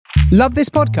Love this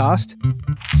podcast?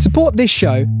 Support this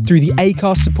show through the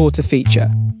Acast supporter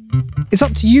feature. It's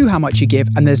up to you how much you give,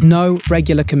 and there's no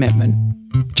regular commitment.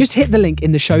 Just hit the link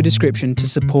in the show description to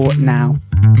support now.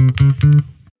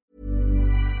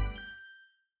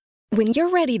 When you're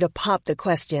ready to pop the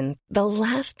question, the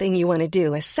last thing you want to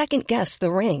do is second-guess the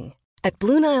ring. At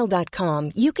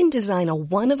BlueNile.com, you can design a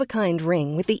one-of-a-kind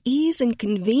ring with the ease and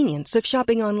convenience of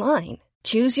shopping online.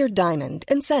 Choose your diamond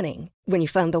and setting. When you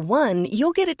find the one,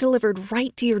 you'll get it delivered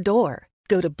right to your door.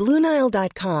 Go to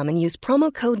BlueNile.com and use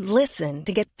promo code LISTEN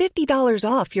to get $50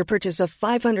 off your purchase of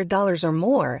 $500 or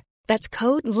more. That's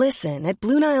code LISTEN at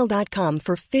BlueNile.com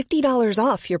for $50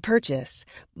 off your purchase.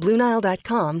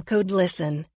 BlueNile.com, code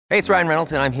LISTEN. Hey, it's Ryan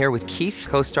Reynolds, and I'm here with Keith,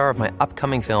 co-star of my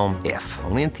upcoming film, If,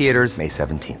 only in theaters May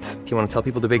 17th. Do you want to tell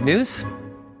people the big news?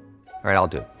 All right, I'll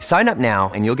do it. Sign up now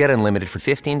and you'll get unlimited for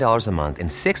 $15 a month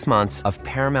and 6 months of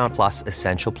Paramount Plus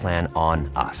Essential Plan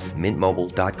on us.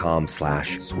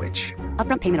 MintMobile.com/switch.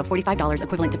 Upfront payment of $45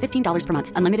 equivalent to $15 per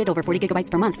month. Unlimited over 40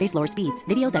 gigabytes per month. Face lower speeds.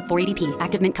 Videos at 480p.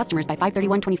 Active Mint customers by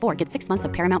 531.24 get 6 months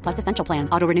of Paramount Plus Essential Plan.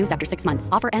 Auto renews after 6 months.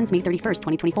 Offer ends May 31st,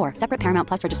 2024. Separate Paramount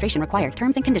Plus registration required.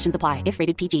 Terms and conditions apply if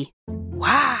rated PG.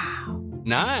 Wow.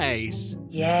 Nice.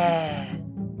 Yeah.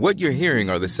 What you're hearing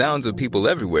are the sounds of people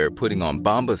everywhere putting on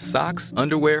Bombas socks,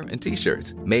 underwear, and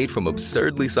T-shirts made from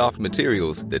absurdly soft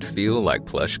materials that feel like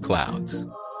plush clouds.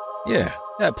 Yeah,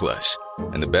 that plush.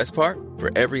 And the best part? For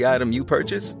every item you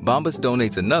purchase, Bombas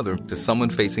donates another to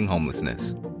someone facing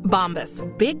homelessness. Bombas.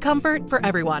 Big comfort for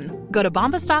everyone. Go to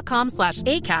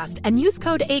bombas.com/ACAST and use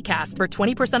code ACAST for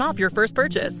 20% off your first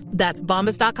purchase. That's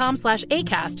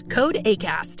bombas.com/ACAST. Code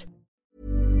ACAST.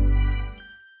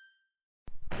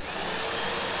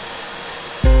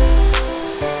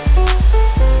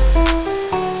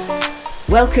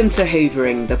 Welcome to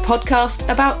Hoovering, the podcast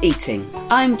about eating.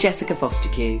 I'm Jessica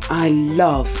Fostekew. I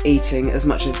love eating as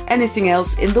much as anything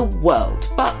else in the world,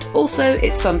 but also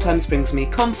it sometimes brings me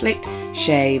conflict,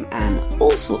 shame, and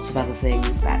all sorts of other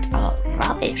things that are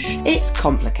rubbish. It's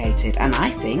complicated and I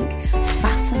think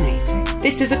fascinating.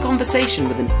 This is a conversation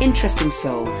with an interesting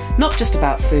soul, not just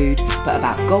about food, but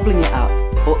about gobbling it up,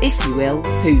 or if you will,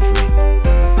 hoovering.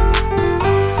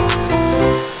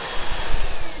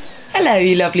 Hello,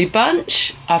 you lovely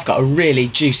bunch. I've got a really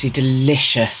juicy,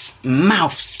 delicious,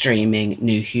 mouth-streaming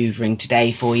new hoovering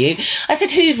today for you. I said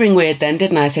hoovering weird then,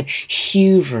 didn't I? I said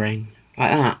hoovering,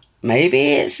 like that.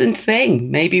 Maybe it's a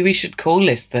thing. Maybe we should call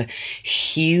this the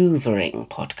hoovering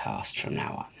podcast from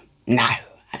now on. No,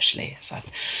 actually, as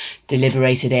I've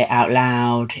deliberated it out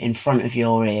loud in front of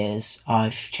your ears,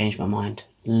 I've changed my mind.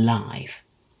 Live.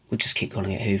 We'll just keep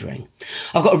calling it hoovering.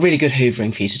 I've got a really good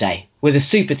hoovering for you today with a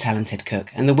super talented cook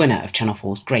and the winner of Channel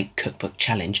 4's Great Cookbook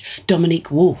Challenge,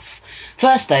 Dominique Wolf.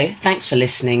 First though, thanks for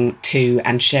listening to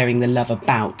and sharing the love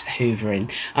about hoovering.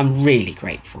 I'm really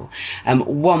grateful.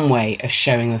 One way of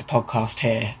showing the podcast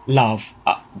here, love,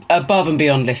 above and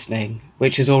beyond listening,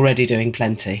 which is already doing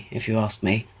plenty, if you ask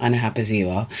me, I know how busy you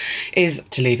are, is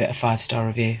to leave it a 5-star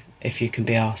review. If you can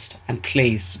be asked, and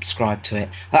please subscribe to it.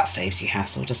 That saves you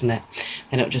hassle, doesn't it?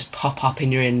 Then it'll just pop up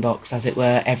in your inbox, as it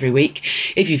were, every week.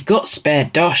 If you've got spare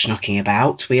dosh knocking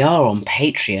about, we are on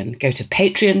Patreon. Go to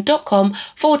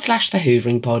patreon.com/The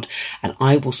Hoovering Pod, and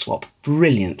I will swap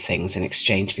brilliant things in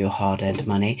exchange for your hard-earned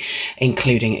money,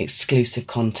 including exclusive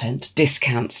content,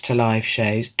 discounts to live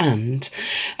shows, and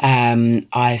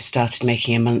I've started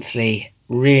making a monthly,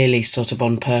 really sort of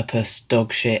on-purpose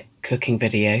dog shit cooking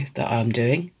video that I'm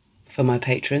doing for my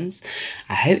patrons.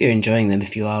 I hope you're enjoying them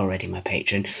if you are already my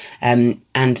patron. And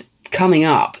coming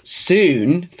up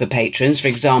soon for patrons, for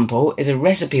example, is a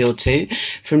recipe or two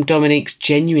from Dominique's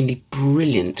genuinely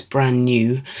brilliant brand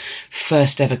new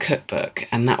first ever cookbook,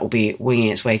 and that will be winging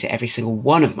its way to every single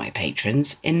one of my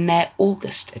patrons in their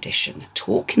August edition.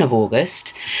 Talking of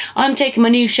August, I'm taking my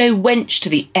new show Wench to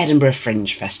the Edinburgh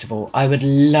Fringe Festival. I would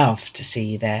love to see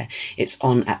you there. It's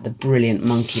on at the brilliant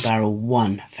Monkey Barrel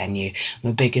 1 venue,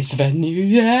 my biggest venue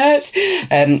yet,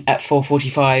 at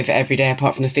 4:45 every day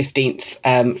apart from the 15th,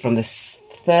 from the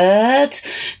 3rd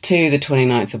to the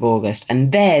 29th of August.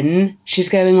 And then she's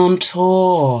going on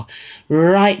tour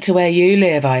right to where you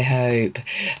live, I hope.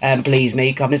 Please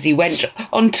me, come and see Wench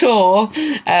on tour.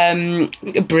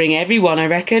 Bring everyone, I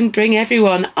reckon. Bring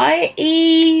everyone.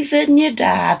 Even your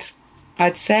dad,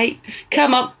 I'd say.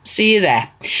 Come up, see you there.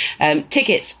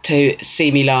 Tickets to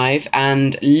see me live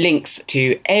and links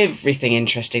to everything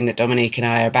interesting that Dominique and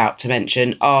I are about to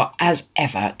mention are, as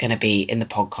ever, going to be in the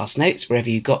podcast notes, wherever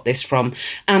you got this from,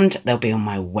 and they'll be on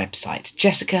my website,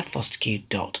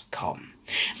 jessicafostekew.com.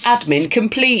 Admin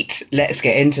complete. Let's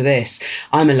get into this.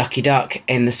 I'm a lucky duck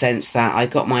in the sense that I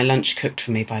got my lunch cooked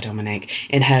for me by Dominic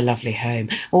in her lovely home.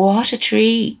 What a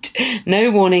treat.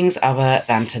 No warnings other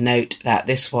than to note that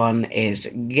this one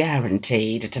is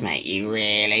guaranteed to make you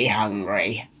really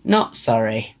hungry. Not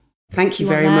sorry. Thank you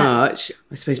very much.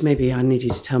 I suppose maybe I need you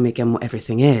to tell me again what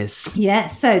everything is. Yeah,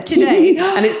 so today...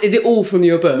 And is it all from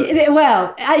your book?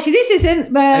 Well, actually, this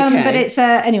isn't, but it's...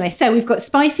 anyway, so we've got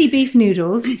spicy beef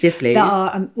noodles. Yes, please. That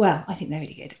are, I think they're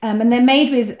really good. And they're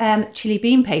made with chili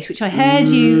bean paste, which I heard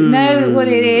you know what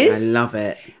it is. I love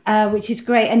it. Which is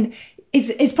great. And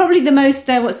it's probably the most,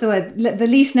 the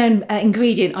least known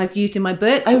ingredient I've used in my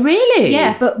book. Oh, really?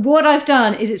 Yeah, but what I've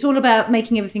done is it's all about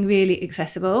making everything really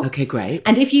accessible. Okay, great.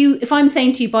 And if I'm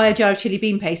saying to you, buy a jar of chili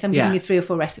bean paste, I'm giving you 3 or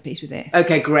 4 recipes with it.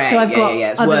 Okay, great. So I've got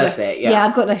it's worth it. Yeah,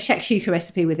 I've got a shakshuka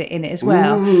recipe with it in it as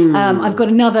well. I've got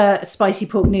another spicy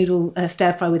pork noodle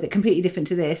stir fry with it, completely different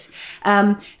to this.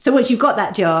 So once you've got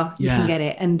that jar, you can get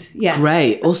it. And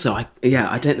great. Also, I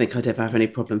don't think I'd ever have any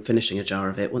problem finishing a jar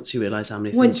of it once you realise how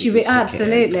many things you can stick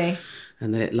absolutely. it in,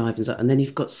 and then it livens up. And then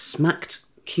you've got smacked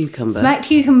cucumber. Smacked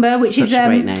cucumber, which is a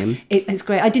great name. It's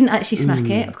great. I didn't actually smack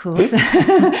it, of course.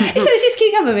 It's just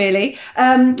cucumber, really.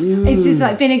 It's just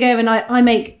like vinegar, and I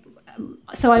make.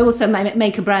 So I also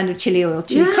make a brand of chili oil,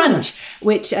 Chili Crunch,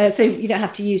 which so you don't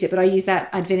have to use it, but I use that,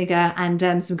 add vinegar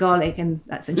and some garlic, and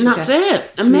that's sugar. That's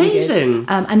it. Amazing. Really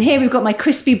and here we've got my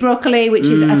crispy broccoli, which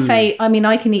is I mean,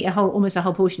 I can eat almost a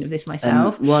whole portion of this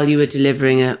myself. While you were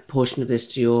delivering a portion of this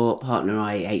to your partner,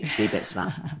 I ate 3 bits of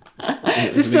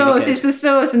that. The sauce, it's the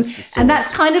sauce, and that's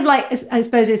kind of like, I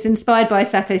suppose it's inspired by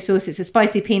satay sauce. It's a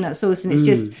spicy peanut sauce, and it's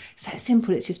just so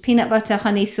simple. It's just peanut butter,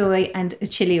 honey, soy, and a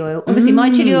chili oil. Obviously, my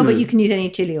chili oil, but you can use any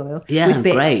chili oil with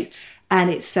bits. Great. And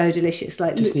it's so delicious.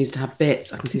 Like, just needs to have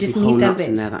bits. I can see some whole nuts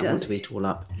in there that I want to eat all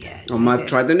up. Yeah, I've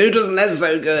tried the noodles and they're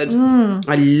so good.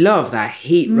 I love that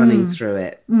heat running through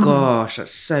it. Gosh,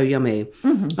 that's so yummy.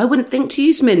 I wouldn't think to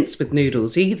use mince with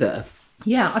noodles either.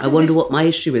 Yeah, I wonder what my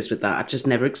issue is with that. I've just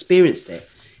never experienced it.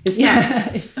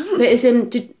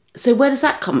 So where does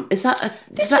that come? Does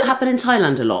that happen in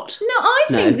Thailand a lot? No, I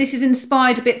think this is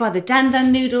inspired a bit by the dan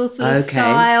dan noodle sort of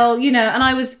style, and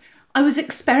I was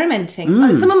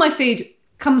experimenting. Some of my food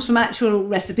comes from actual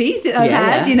recipes that I've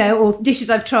had, or dishes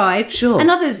I've tried. Sure. And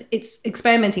others, it's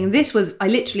experimenting. And I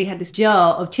literally had this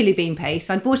jar of chili bean paste.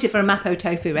 I bought it for a mapo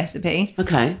tofu recipe.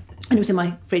 Okay. And it was in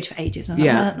my fridge for ages. And I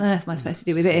was like, what on earth am I supposed to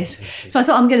do with this? So I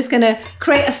thought, I'm just going to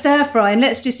create a stir fry and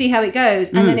let's just see how it goes.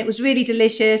 And then it was really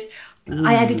delicious.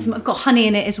 I added I've got honey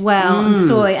in it as well, and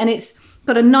soy, and it's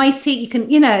got a nice heat. You can,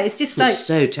 it's just like, it's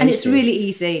so tasty. And it's really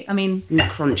easy. I mean, and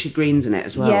crunchy greens in it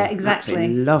as well. Yeah, exactly.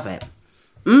 Absolutely love it.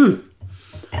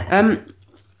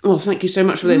 Well, thank you so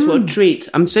much for this. What a treat.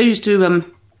 I'm so used to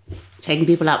taking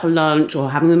people out for lunch or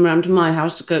having them around to my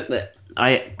house to cook that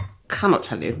I cannot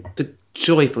tell you the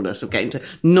joyfulness of getting to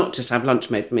not just have lunch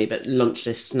made for me, but lunch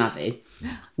this snazzy.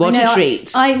 What a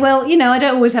treat. I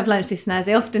don't always have lunch this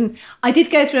snazzy. Often, I did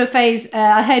go through a phase,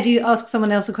 I heard you ask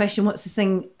someone else a question, what's the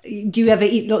thing, do you ever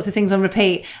eat lots of things on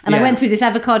repeat? And I went through this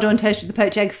avocado on toast with the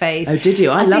poached egg phase. Oh, did you?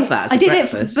 I love that as a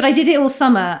breakfast. But I did it all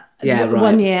summer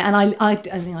one year, and I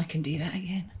don't think I can do that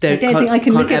again. I don't think I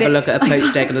can look at a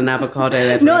poached egg and an avocado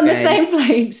ever Not on again. the same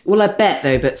plate. Well, I bet,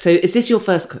 though, but so is this your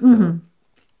first cookbook?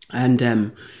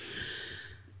 And,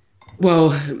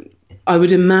 well, I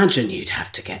would imagine you'd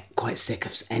have to get quite sick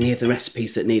of any of the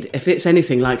recipes that need... If it's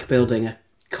anything like building a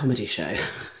comedy show,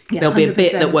 there'll be a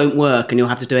bit that won't work and you'll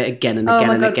have to do it again and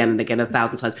again and again and again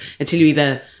 1,000 times until you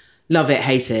either love it,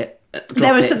 hate it,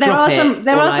 There are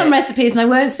some recipes, and I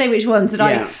won't say which ones, that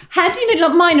I had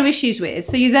minor issues with.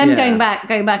 So you then going back,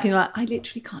 and you're like, I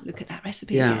literally can't look at that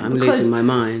recipe again. I'm losing my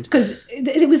mind. Because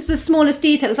it was the smallest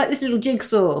detail. It was like this little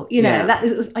jigsaw,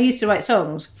 I used to write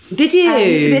songs. Did you? I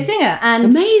used to be a singer.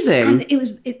 Amazing.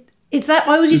 And it's that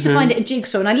I always used to find it a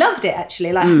jigsaw, and I loved it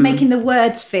actually, like making the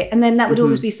words fit, and then that would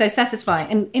always be so satisfying.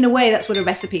 And in a way, that's what a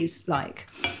recipe's like.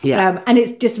 Yeah. And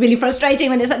it's just really frustrating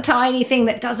when it's that tiny thing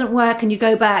that doesn't work, and you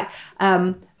go back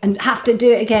and have to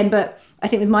do it again. But I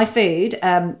think with my food,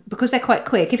 because they're quite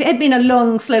quick, if it had been a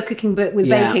long, slow cooking book with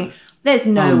baking, there's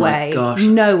no way. Gosh.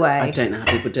 No way. I don't know how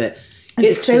people do it.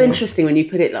 It's so interesting when you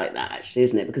put it like that, actually,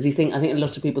 isn't it? Because I think a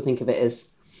lot of people think of it as,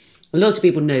 a lot of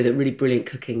people know that really brilliant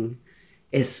cooking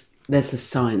is, there's a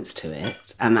science to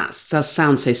it, and that does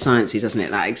sound so sciencey, doesn't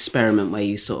it? That experiment where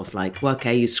you sort of like, well,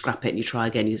 okay, you scrap it and you try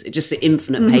again. Just the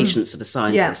infinite patience of a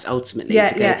scientist, ultimately.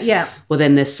 Well,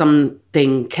 then there's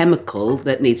something chemical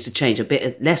that needs to change, a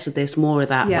bit less of this, more of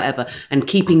that, whatever, and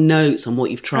keeping notes on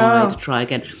what you've tried to try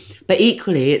again. But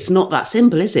equally, it's not that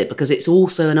simple, is it? Because it's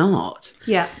also an art.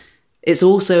 Yeah. it's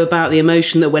also about the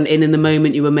emotion that went in the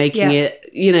moment you were making it,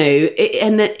 you know,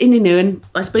 and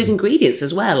I suppose ingredients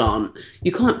as well aren't.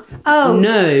 You can't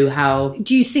know how.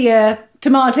 Do you see a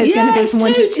tomato's going to be from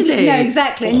one to... No,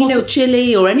 exactly. Or hot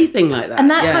chili or anything like that. And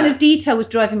that kind of detail was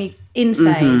driving me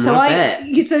insane. So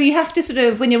bet. So you have to sort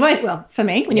of, when you're writing, well, for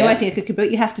me, when you're writing a cooking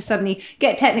book, you have to suddenly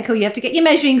get technical. You have to get your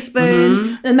measuring spoons.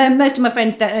 And most of my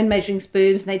friends don't own measuring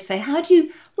spoons. And they'd say,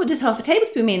 what does half a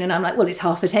tablespoon mean? And I'm like, well, it's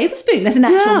half a tablespoon. There's an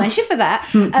actual measure for that.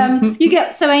 You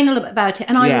get so anal about it.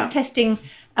 And I was testing,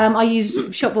 I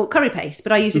use shop-bought curry paste,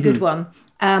 but I use a good one.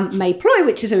 May Ploy,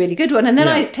 which is a really good one. And then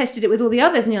I tested it with all the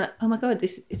others and you're like, oh my God,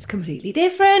 it's completely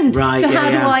different. Right, so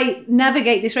how do I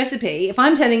navigate this recipe? If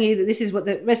I'm telling you that this is what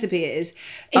the recipe is,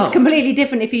 it's completely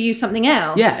different if you use something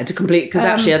else. Yeah, it's a complete, because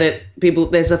actually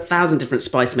there's 1,000 different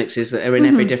spice mixes that are in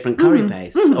every different curry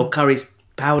paste or curry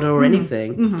powder or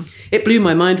anything. It blew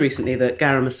my mind recently that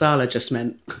garam masala just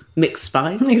meant mixed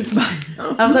spice.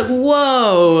 I was like,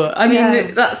 whoa. I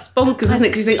mean, that's bonkers, isn't it?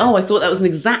 Because you think, I thought that was an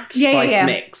exact spice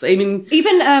mix. I mean...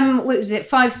 Even, what was it,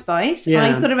 5 spice? Yeah.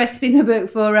 I've got a recipe in the book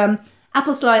for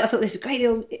apple slice. I thought this is a great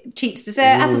little cheats dessert.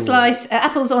 Apple slice,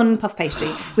 apples on puff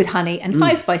pastry with honey and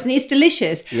 5 spice. And it's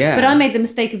delicious. Yeah. But I made the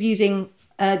mistake of using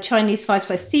Chinese 5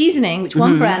 spice seasoning, which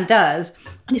one brand does,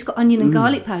 and it's got onion and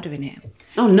garlic powder in it.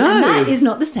 Oh, no. And that is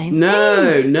not the same thing.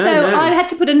 No. So I had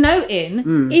to put a note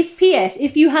in, if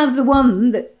you have the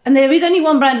one that, and there is only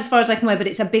one brand as far as I can know, but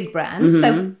it's a big brand,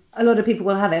 so a lot of people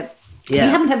will have it. Yeah. If you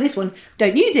happen to have this one,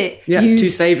 don't use it. Yeah, use it's too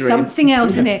savoury. Something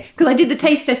else in it. Because I did the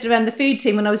taste test around the food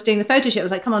team when I was doing the photo shoot. I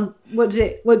was like, come on, what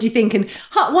do you think? And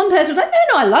one person was like,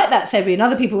 no, I like that savoury. And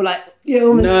other people were like,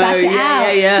 almost spat it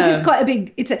out. Because it's quite a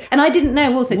big, and I didn't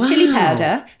know also chili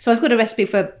powder. So I've got a recipe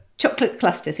for chocolate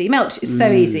cluster. So you melt, it's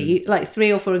so easy. You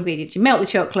 3 or 4 ingredients. You melt the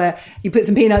chocolate, you put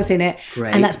some peanuts in it,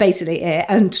 and that's basically it.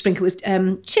 And sprinkle with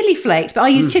chili flakes. But I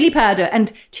use chili powder,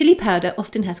 and chili powder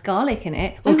often has garlic in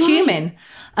it or cumin.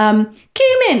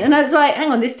 Cumin, and I was like,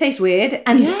 hang on, this tastes weird.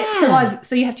 And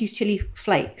so you have to use chili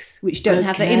flakes, which don't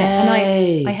have that in it.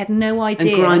 And I had no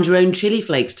idea. And grind your own chili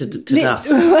flakes to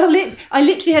dust. Well, I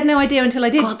literally had no idea until I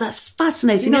did. God, that's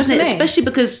fascinating, isn't it? Especially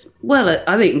because,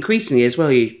 I think increasingly as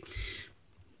well,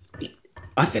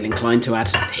 I feel inclined to add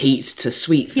heat to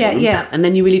sweet things. Yeah. And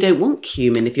then you really don't want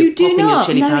cumin if you're popping your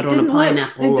chili powder on a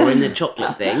pineapple or in the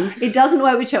chocolate thing. It doesn't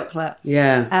work with chocolate.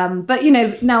 Yeah. But,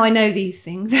 now I know these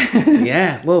things.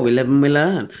 Yeah. Well, we live and we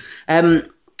learn. I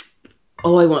don't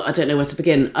know where to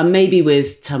begin. Maybe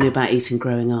with tell me about eating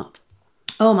growing up.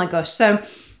 Oh, my gosh. So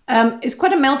it's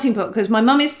quite a melting pot because my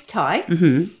mum is Thai.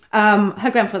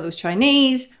 Her grandfather was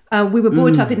Chinese. We were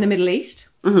brought up in the Middle East.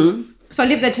 So I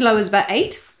lived there till I was about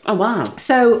 8. Oh, wow.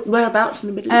 So whereabouts in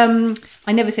the Middle East?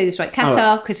 I never say this right.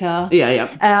 Qatar.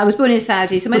 Yeah. I was born in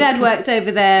Saudi. So my dad worked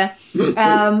over there.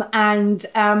 And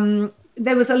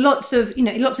there was lots of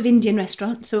Indian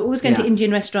restaurants. So always going to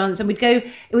Indian restaurants, and we'd go.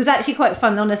 It was actually quite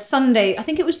fun on a Sunday. I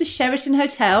think it was the Sheraton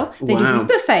Hotel. They did this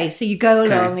buffet, so you go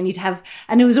along and you'd have,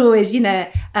 and it was always,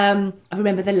 I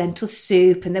remember the lentil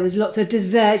soup, and there was lots of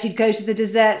desserts. You'd go to the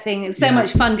dessert thing. It was so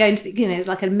much fun going to,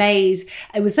 like a maze.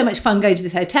 It was so much fun going to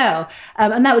this hotel,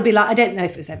 and that would be like, I don't know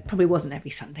if it was, probably wasn't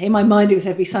every Sunday. In my mind, it was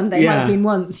every Sunday. It might have been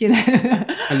once, I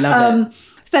love it.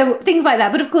 So things like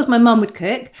that. But of course, my mum would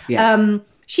cook. Yeah.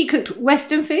 She cooked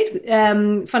Western food.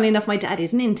 Funnily enough, my dad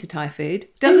isn't into Thai food.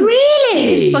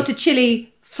 Really? He spotted chili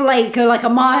flake like a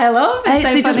mile off.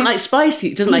 So he doesn't like spicy.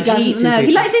 He doesn't like heat. No,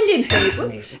 he likes Indian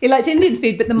food. He likes Indian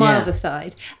food, but the milder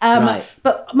side.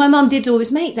 But my mum did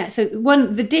always make that. So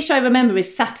the dish I remember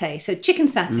is satay. So chicken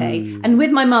satay. And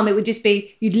with my mum, it would just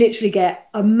be, you'd literally get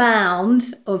a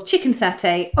mound of chicken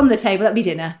satay on the table. That'd be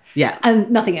dinner. Yeah. And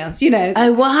nothing else,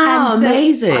 Oh, wow. So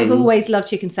amazing. I've always loved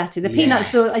chicken satay. The peanut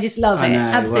sauce, I just love it.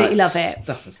 Absolutely love it.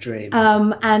 Stuff of dreams.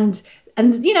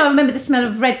 And I remember the smell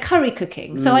of red curry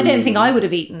cooking. So I don't think I would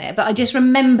have eaten it, but I just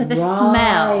remember the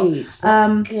smell. That's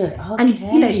good. Okay.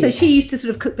 And, so she used to sort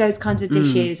of cook those kinds of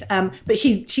dishes. But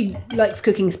she likes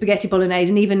cooking spaghetti bolognese.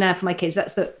 And even now for my kids,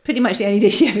 that's pretty much the only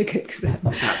dish she ever cooks.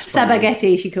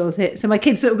 Sabaghetti, she calls it. So my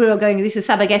kids sort of grew up going, this is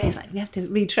sabaghetti. It's like, we have to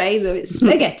retrain them. It's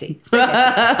spaghetti.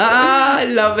 I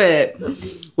love it.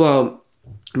 Well,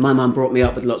 my mum brought me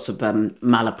up with lots of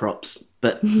malaprops,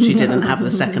 but she didn't have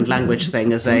the second language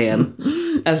thing as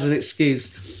an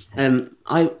excuse.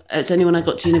 It's only when I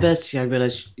got to university I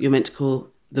realised you're meant to call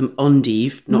them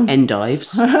endive, not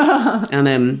endives,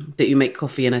 and that you make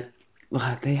coffee in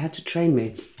they had to train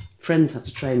me. Friends had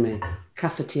to train me.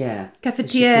 Cafetiere. A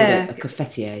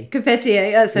cafetiere.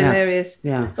 Cafetiere, that's hilarious.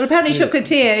 Yeah. Well, apparently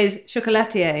chocolatier is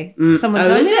chocolatier. Someone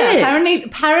told me that.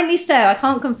 Apparently so. I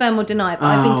can't confirm or deny, but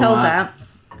I've been told that.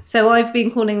 So I've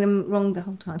been calling them wrong the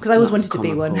whole time because I always wanted to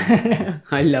be one.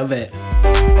 I love it.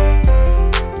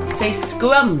 Say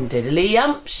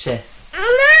scrumdiddly-umptious.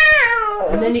 No!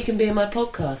 And then you can be in my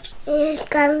podcast.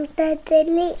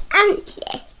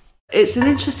 Scrumdiddly-umptious. It's an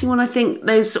interesting one, I think.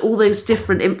 There's all those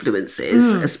different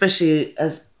influences, especially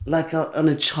as like on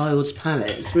a child's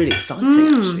palate. It's really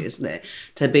exciting, actually, isn't it?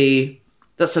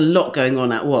 That's a lot going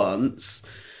on at once.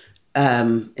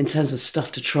 In terms of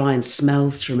stuff to try and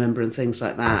smells to remember and things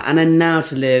like that. And then now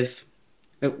to live,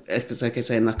 if it's okay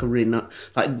saying, like a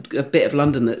bit of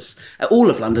London all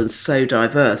of London's so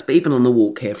diverse, but even on the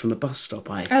walk here from the bus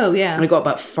stop, I got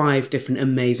about 5 different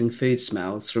amazing food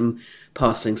smells from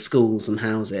passing schools and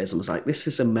houses and was like, this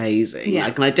is amazing. Yeah.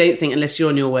 Like, and I don't think unless you're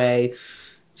on your way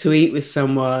to eat with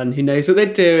someone who knows what they're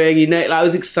doing, like I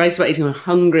was excited about eating, I'm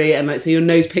hungry, and like so your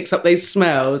nose picks up those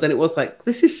smells, and it was like,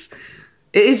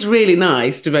 it is really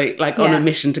nice to be like on a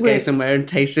mission to go somewhere and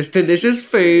taste this delicious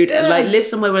food and like live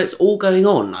somewhere where it's all going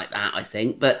on like that, I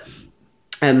think. But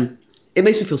it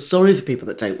makes me feel sorry for people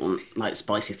that don't want like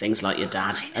spicy things like your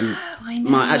dad. I know.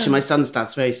 My son's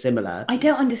dad's very similar. I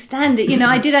don't understand it.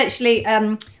 I did actually,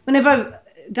 whenever I've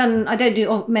done, I don't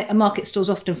do market stores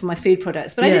often for my food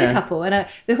products, but I did a couple. And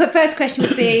the first question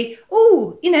would be,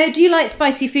 do you like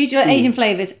spicy food? Do you like Asian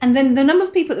flavours? And then the number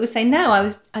of people that would say no, I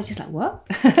was just like, what?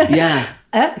 Yeah.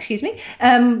 Excuse me.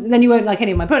 Then you won't like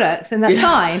any of my products, and that's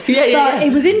fine. But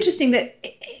it was interesting that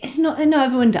it's not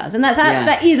everyone does, and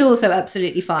that is also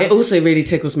absolutely fine. It also really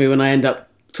tickles me when I end up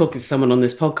talking to someone on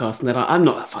this podcast and they're like, I'm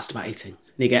not that fussed about eating.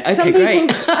 And you go, okay, Some people, great. I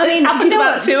mean, it's happened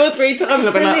about 2 or 3 times.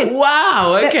 I've been like,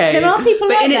 wow, okay. There are people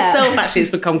but like in that. itself, actually,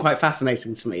 it's become quite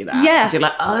fascinating to me that. Yeah. Because you're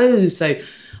like, so...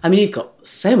 I mean, you've got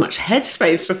so much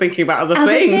headspace for thinking about other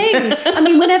things. I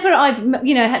mean, whenever I've,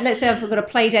 let's say I've got a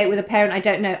play date with a parent I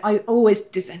don't know, I always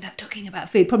just end up talking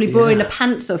about food, probably boring the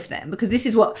pants off them, because this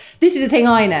is the thing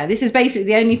I know. This is basically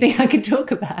the only thing I can talk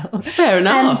about. Fair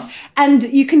enough. And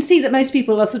you can see that most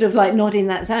people are sort of like not in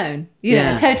that zone.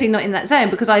 Totally not in that zone,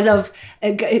 because I love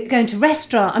going to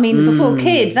restaurant. I mean, before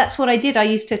kids, that's what I did. I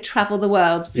used to travel the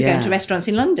world for going to restaurants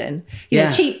in London.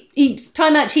 Cheap eats,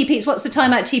 time out, cheap eats. What's the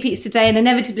time out, cheap eats today? And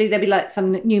inevitably there'd be like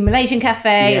some new Malaysian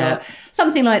cafe or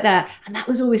something like that. And that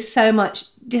was always so much.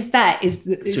 Just that is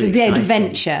the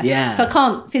adventure. Yeah. So I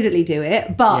can't physically do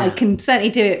it, but I can certainly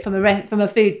do it from a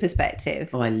food perspective.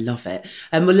 Oh, I love it.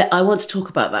 I want to talk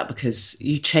about that because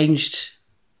you changed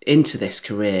into this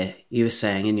career, you were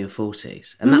saying, in your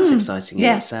 40s, and that's exciting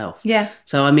in itself. Yeah.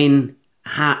 So, I mean,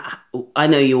 I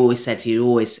know you always said you're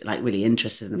always like really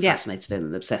interested and fascinated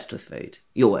and obsessed with food.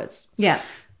 Your words. Yeah.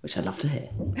 Which I'd love to hear.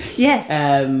 Yes.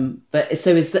 But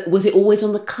so was it always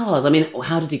on the cards? I mean,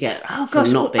 how did you get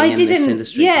from not being in this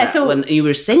industry? So when you were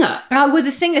a singer. I was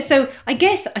a singer, so I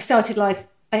guess I started life.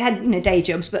 I had day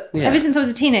jobs, but ever since I was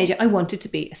a teenager, I wanted to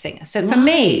be a singer. So for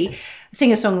me,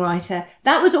 singer-songwriter,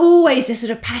 that was always the sort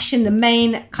of passion, the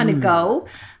main kind of goal.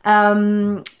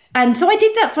 And so I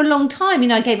did that for a long time.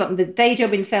 I gave up the day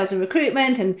job in sales and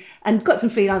recruitment and got some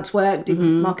freelance work, did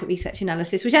market research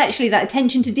analysis, which actually that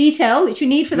attention to detail, which you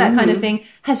need for that kind of thing,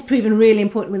 has proven really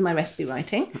important with my recipe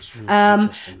writing. That's really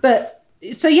interesting. But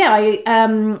so I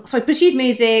pursued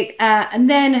music and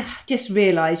then just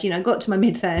realised, I got to my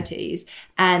mid-30s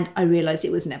and I realised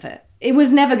it was never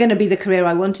going to be the career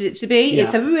I wanted it to be. Yeah.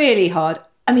 It's a really hard...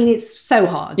 I mean, it's so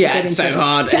hard. It's so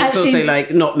hard. It's actually, also like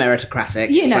not meritocratic.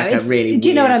 It's like a really do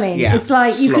you know what I mean? Yeah, it's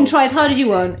like you can try as hard as you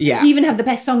want. Yeah. You even have the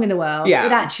best song in the world. Yeah.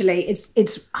 It actually,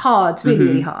 it's hard. It's really,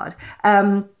 really hard.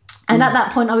 And at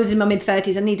that point, I was in my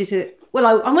mid-30s. I needed to...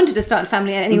 Well, I wanted to start a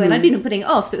family anyway, and I'd been putting it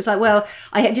off. So it was like, well,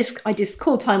 I just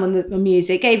called time on the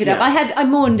music, gave it up. I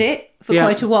mourned it for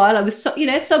quite a while. I was,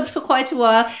 sobbed for quite a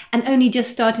while, and only just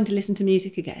starting to listen to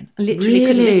music again. I literally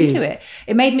couldn't listen to it.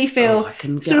 It made me feel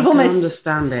almost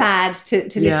sad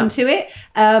to listen to it.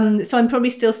 So I'm probably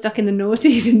still stuck in the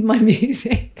noughties in my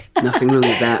music. Nothing wrong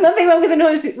with that. Nothing wrong with the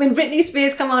noughties. When Britney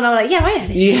Spears come on, I'm like, I know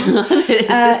this song. Is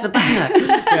this a banger?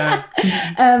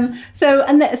 So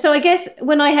I guess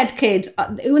when I had kids,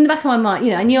 in the back of my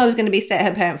mind, I knew I was going to be a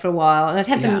stay-at-home parent for a while, and I'd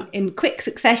had them in quick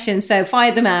succession, so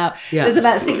fired them out. Yeah. There's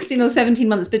about 16 or 17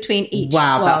 months between each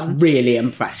Wow, that's really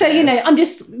impressive. So, I'm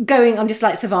just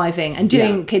like surviving and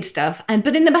doing kid stuff.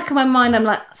 But in the back of my mind, I'm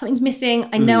like, something's missing.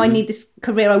 I know I need this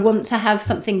career. I want to have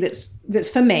something that's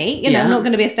for me. I'm not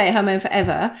going to be a stay-at-home mom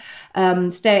forever.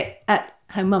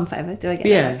 Stay-at-home mum forever. Did I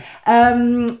get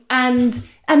that?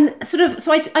 And sort of,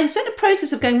 so I spent a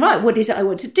process of going, right, what is it I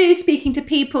want to do? Speaking to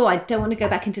people. I don't want to go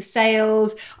back into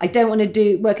sales. I don't want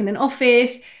to work in an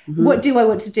office. What do I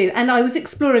want to do? And I was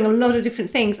exploring a lot of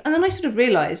different things. And then I sort of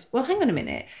realised, well, hang on a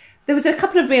minute. there was a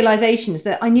couple of realisations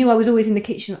that I knew I was always in the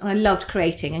kitchen and I loved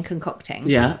creating and concocting.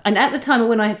 Yeah. And at the time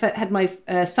when I had my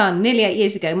son, nearly 8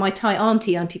 years ago, my Thai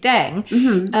auntie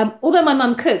Deng, although my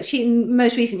mum cooked,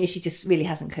 most recently she just really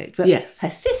hasn't cooked. But her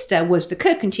sister was the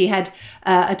cook, and she had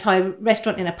a Thai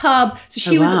restaurant in a pub. So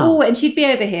she was always, and she'd be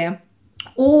over here,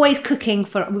 always cooking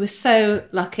for. We were so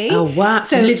lucky. Oh wow!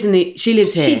 So she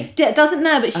lives here. She doesn't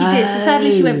now, but she did. So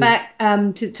sadly, she went back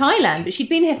to Thailand, but she's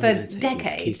been here for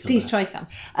decades. Please try some.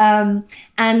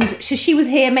 And so she was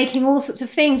here making all sorts of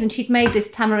things, and she'd made this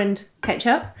tamarind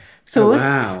ketchup sauce. Oh,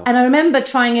 wow. And I remember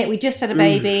trying it. We just had a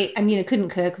baby, and couldn't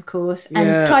cook, of course,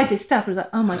 and tried this stuff. And I was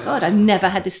like, oh my god, I've never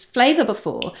had this flavour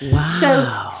before. Wow!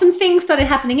 So some things started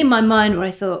happening in my mind where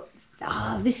I thought,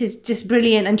 this is just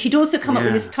brilliant. And she'd also come up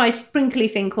with this Thai sprinkly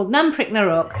thing called Nam Prik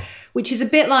Narok, which is a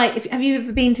bit like, have you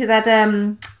ever been to that,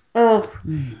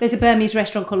 there's a Burmese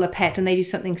restaurant called La Pet, and they do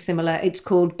something similar. It's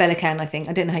called Belacan, I think.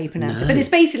 I don't know how you pronounce it. But it's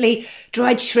basically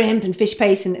dried shrimp and fish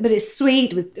paste, but it's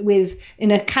sweet with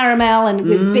in a caramel and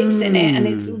with bits in it. And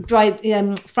it's dried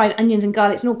fried onions and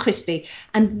garlic. It's all crispy.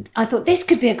 And I thought, this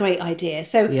could be a great idea.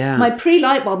 So my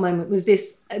pre-light bulb moment was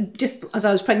this, just as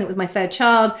I was pregnant with my third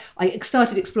child, I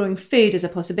started exploring food as a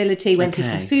possibility, went to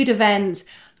some food events,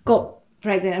 got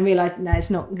pregnant and realised, no,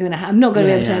 it's not going to happen. I'm not going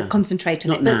to be able to concentrate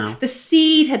on it. Now. But the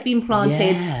seed had been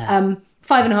planted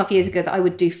 5.5 years ago that I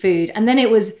would do food. And then it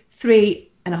was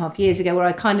 3.5 years ago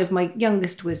where my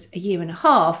youngest was 1.5 years.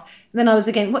 And then I was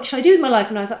again, what should I do with my life?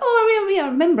 And I thought, I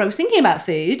remember I was thinking about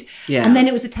food. Yeah. And then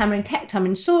it was the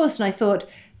tamarind sauce. And I thought,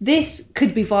 this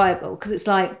could be viable because it's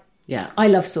like, I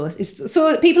love sauce.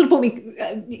 People bought me,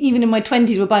 even in my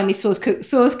 20s, were buying me sauce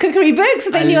cookery books.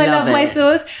 So they knew I love my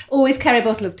sauce. Always carry a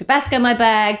bottle of Tabasco in my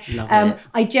bag.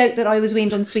 I joked that I was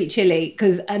weaned on sweet chili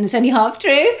and it's only half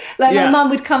true. My mum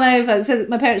would come over. So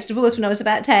my parents divorced when I was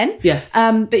about 10. Yes.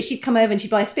 But she'd come over and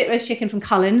she'd buy a spit roast chicken from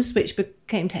Cullen's, which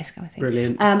became Tesco, I think.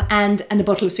 Brilliant. And a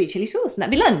bottle of sweet chili sauce, and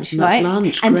that'd be lunch, That's right?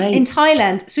 lunch. And great. in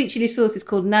Thailand, sweet chili sauce is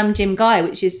called Nam Jim Gai,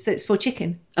 it's for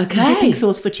chicken. Okay. Dipping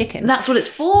sauce for chicken. That's what it's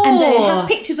for. And they have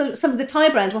pictures of some of the Thai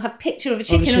brands will have a picture of a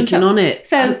chicken, on it.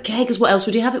 So because what else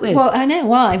would you have it with? Well, I know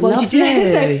why. What would you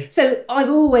do? So I've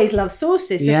always loved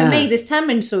sauces. So for me, this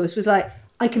tamarind sauce was like,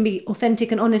 I can be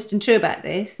authentic and honest and true about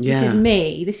this. This is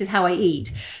me. This is how I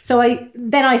eat. So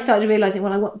I started realising,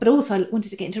 but also I wanted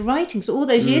to get into writing. So all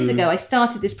those years ago, I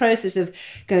started this process of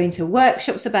going to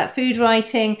workshops about food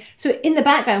writing. So in the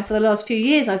background for the last few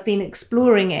years, I've been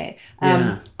exploring it.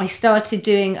 I started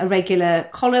doing a regular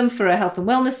column for a health and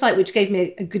wellness site, which gave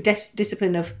me a good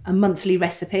discipline of a monthly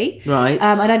recipe. Right.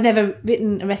 And I'd never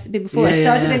written a recipe before. I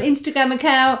started an Instagram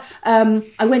account.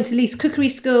 I went to Leith Cookery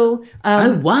School.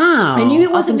 Oh, wow. I knew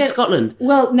it wasn't in Scotland.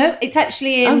 Well, no, it's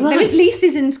actually in, there is Leith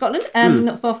is in Scotland,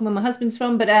 not far from where my husband's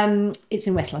from, but it's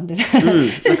in West London.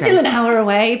 So it's still an hour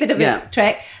away, a bit of a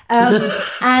trek.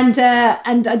 And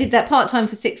I did that part-time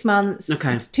for 6 months,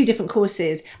 2 different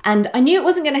courses. And I knew it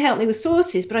wasn't going to help me with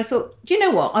sauces, but I thought, do you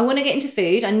know what? I want to get into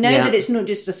food. I know that it's not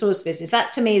just a sauce business.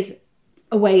 That to me is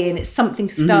a way in. It's something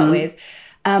to start with.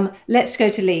 Let's go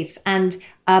to Leith's. And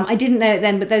I didn't know it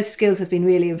then, but those skills have been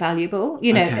really invaluable.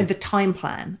 The time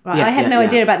plan, right? I had no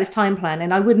idea about this time plan,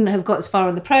 and I wouldn't have got as far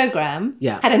on the programme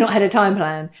had I not had a time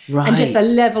plan. Right. And just a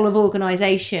level of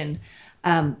organisation.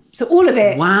 So all of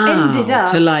it ended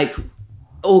up to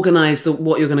organise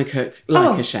what you're going to cook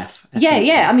like a chef.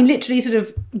 Yeah. I mean, literally sort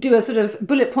of do a sort of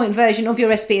bullet point version of your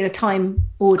recipe in a time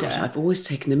order. God, I've always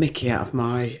taken the mickey out of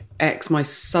my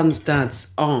son's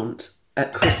dad's aunt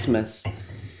at Christmas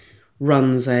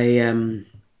runs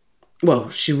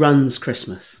she runs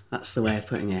Christmas. That's the way of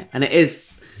putting it. And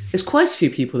there's quite a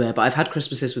few people there, but I've had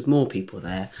Christmases with more people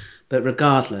there. But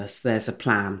regardless, there's a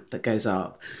plan that goes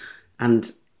up.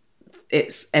 And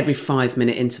it's every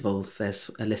 5-minute intervals, there's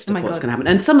a list of what's going to happen.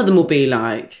 And some of them will be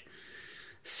like,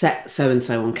 set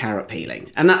so-and-so on carrot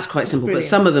peeling. And that's quite simple. Brilliant. But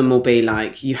some of them will be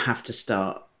like, you have to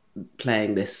start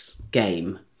playing this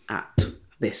game at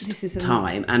this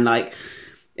time. And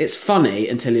it's funny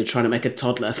until you're trying to make a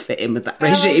toddler fit in with that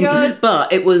regime.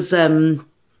 But it was...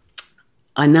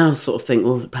 I now sort of think,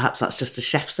 well, perhaps that's just a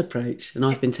chef's approach, and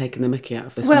I've been taking the mickey out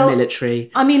of this military.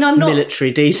 I mean, I'm not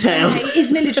military details. It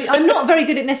is military. I'm not very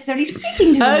good at necessarily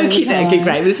sticking to them. Okay,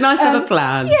 great. But it's nice to have a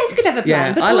plan. Yeah, it's good to have a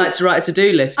plan. Yeah, I like to write a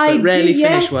to-do list, but rarely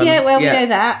finish one. Yeah, we know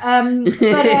that.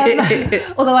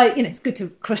 But although it's good to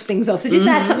cross things off. So just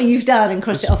add something you've done and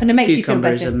cross it off, and it makes you feel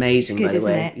better. Cucumber is amazing, by the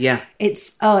way. Yeah,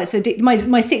 it's my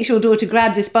 6-year-old daughter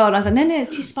grabbed this bowl, and I was like, no,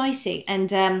 it's too spicy, and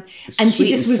she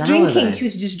just was drinking. She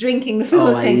was just drinking the sauce.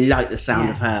 Oh, I like the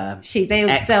sound of her.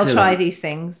 They'll try these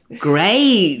things.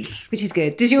 Great. Which is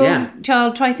good. Does your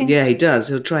child try things? Yeah, he does.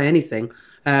 He'll try anything.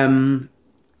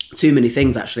 too many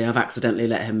things, actually. I've accidentally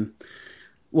let him...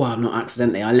 Well, not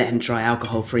accidentally. I let him try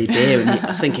alcohol-free beer,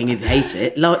 and thinking he'd hate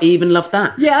it. He even loved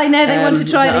that. Yeah, I know. They want to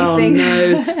try these things.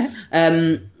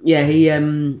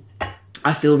 No.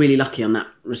 I feel really lucky on that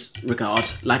regard.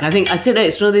 Like, I don't know,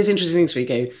 it's one of those interesting things where you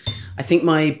go, I think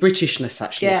my Britishness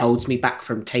actually holds me back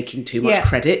from taking too much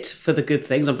credit for the good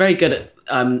things. I'm very good at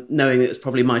knowing that it's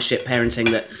probably my shit parenting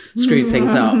that screwed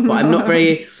things up, but I'm not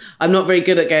very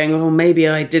good at going, oh, maybe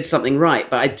I did something right.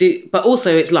 But I do. But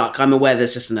also, it's luck. I'm aware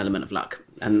there's just an element of luck,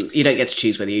 and you don't get to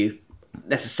choose whether you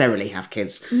necessarily have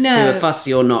kids who are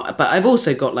fussy or not. But I've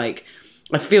also got, like,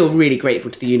 I feel really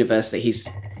grateful to the universe that he's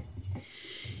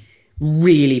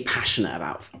really passionate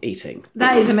about eating.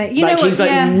 That is amazing. He's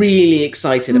really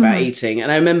excited about eating.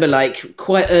 And I remember, like,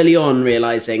 quite early on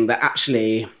realising that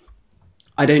actually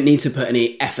I don't need to put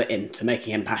any effort into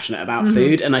making him passionate about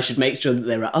food, and I should make sure that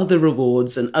there are other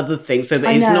rewards and other things so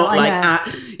that he's not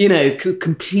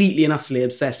completely and utterly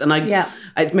obsessed. And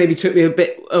it maybe took me a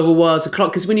bit of a while to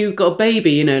clock, because when you've got a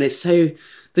baby, and it's so,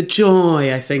 the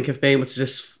joy, I think, of being able to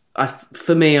just,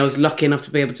 for me, I was lucky enough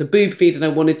to be able to boob feed when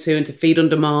I wanted to, and to feed on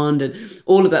demand and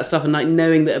all of that stuff, and like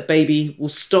knowing that a baby will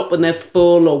stop when they're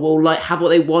full, or will like have what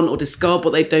they want or discard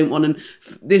what they don't want, and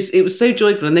it was so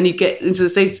joyful. And then you get into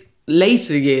the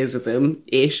later years of them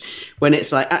ish, when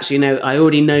it's like, actually, no, I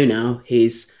already know now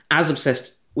he's as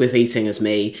obsessed with eating as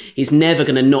me. He's never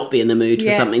going to not be in the mood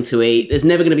for something to eat. There's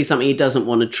never going to be something he doesn't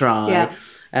want to try.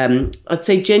 I'd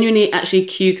say genuinely, actually,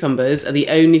 cucumbers are the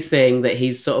only thing that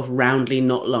he's sort of roundly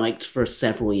not liked for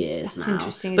several years. That's now.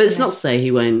 Interesting, but it's not to say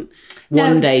he won't.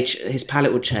 One day his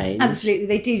palate will change. Absolutely,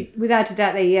 they do. Without a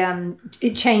doubt,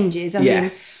 it changes. I mean,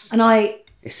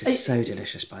 This is so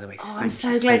delicious, by the way. I'm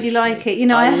so glad you like it.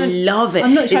 I love it.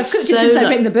 I'm not sure I've cooked it since I've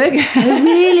written the book. Oh,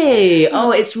 really? Oh,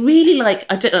 it's really like,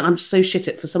 I'm so shit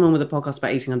at, for someone with a podcast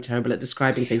about eating, I'm terrible at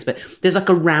describing things, but there's like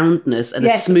a roundness and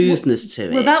a smoothness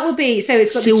to it. Well, that will be, so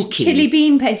it's got silky chili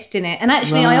bean paste in it. And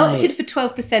actually, I opted for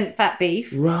 12% fat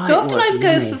beef. Right. So often I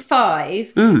go for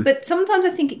 5, but sometimes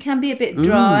I think it can be a bit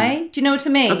dry. Do you know what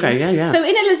I mean? Okay, yeah. So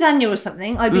in a lasagna or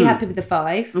something, I'd be happy with the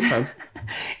 5. Okay.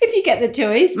 If you get the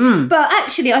choice. But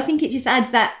actually, I think it just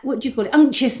adds that, what do you call it,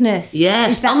 unctuousness.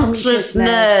 Yes,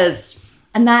 unctuousness.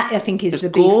 And that, I think, is the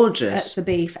beef. Gorgeous. That's the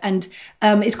beef. And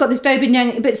it's got this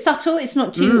Daubignon, a bit subtle. It's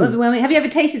not too overwhelming. Have you ever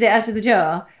tasted it out of the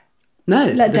jar? No,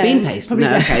 the bean paste. Probably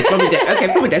don't. Okay, probably don't. Okay,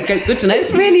 probably don't. Okay, good to know.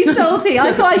 It's really salty.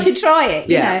 I thought I should try it,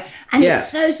 you know. And it's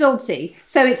so salty.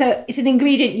 So it's an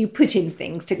ingredient you put in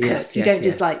things to cook. Yes, you don't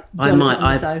just like dump it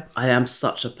on. So I am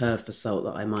such a perv for salt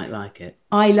that I might like it.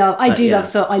 I do love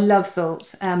salt. I love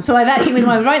salt. So I've actually, when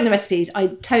I was writing the recipes, I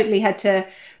totally had to,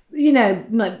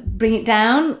 bring it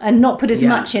down and not put as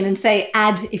much in, and say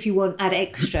add, if you want, add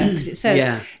extra, because it's so.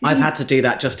 Yeah, I've had to do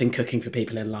that just in cooking for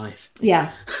people in life.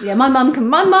 Yeah. My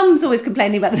mum's always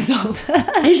complaining about the salt.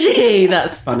 Is she?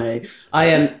 That's funny.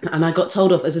 And I got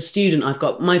told off as a student. I've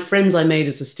got my friends I made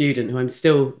as a student, who I'm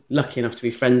still lucky enough to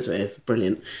be friends with.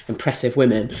 Brilliant, impressive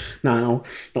women now.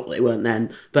 Not that they weren't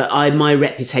then, but my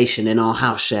reputation in our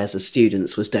house shares as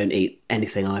students was don't eat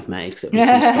anything I've made because it would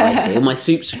be too spicy, or my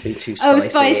soups would be too spicy. Oh,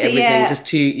 spicy. Everything just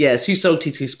too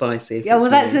salty, too spicy. Yeah,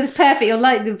 well, that's perfect. You'll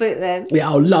like the book then. Yeah,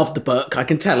 I'll love the book. I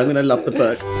can tell I'm going to love the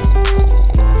book.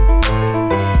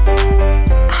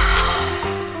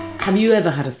 Have you ever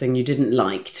had a thing you didn't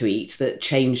like to eat that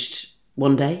changed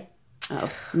one day out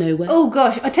of nowhere? Oh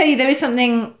gosh, I tell you, there is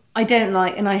something I don't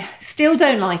like, and I still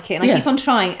don't like it, and I keep on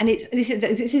trying. And this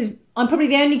is I'm probably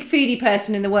the only foodie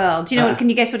person in the world. Do you know what? Can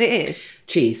you guess what it is?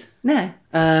 Cheese. No.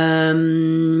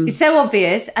 It's so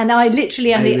obvious, and I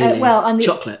literally am I'm the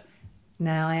chocolate.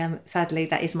 No, I am. Sadly,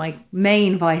 that is my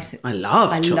main vice. I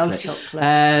love chocolate.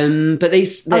 But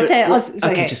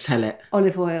okay, just tell it.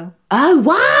 Olive oil. Oh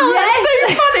wow! Yes!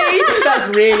 That's so funny.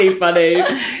 That's really funny.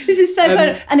 This is so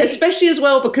fun, and especially as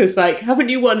well because haven't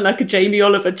you won a Jamie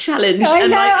Oliver challenge? He's like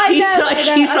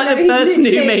the person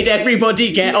who made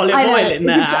everybody get olive oil in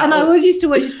there. And I always used to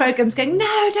watch his programs, going,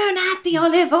 "No, don't add the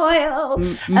olive oil."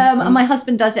 And my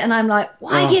husband does it, and I'm like,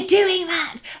 "Why are you doing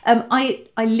that?"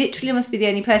 I literally must be the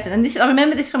only person. And I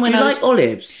remember this from when I was. Do you like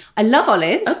olives? I love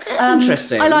olives. Okay, that's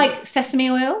interesting. I like sesame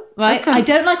oil. Right, okay. I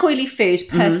don't like oily food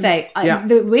per se.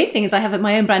 The weird thing is I have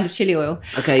my own brand of chili oil.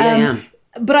 Okay, yeah.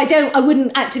 But I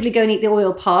wouldn't actively go and eat the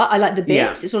oil part. I like the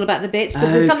bits. Yeah. It's all about the bits.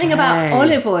 But there's something about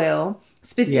olive oil,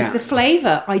 it's the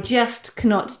flavour I just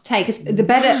cannot take. The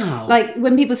better, like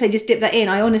when people say just dip that in,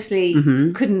 I honestly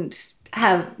couldn't.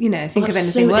 have, think of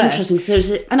anything so worse. Interesting. So is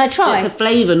it, and I try. It's a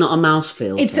flavour, not a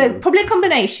mouthfeel. It's probably a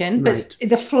combination, but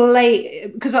the flavour,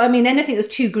 because anything that's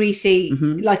too greasy,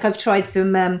 like I've tried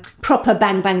some proper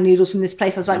bang bang noodles from this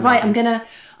place. I was like, right, I'm gonna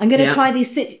try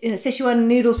these Sichuan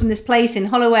noodles from this place in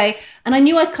Holloway, and I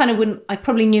knew I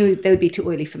probably knew they would be too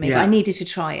oily for me, but I needed to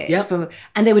try it,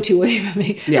 and they were too oily for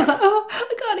me. I was like,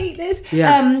 I can't eat this.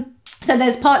 So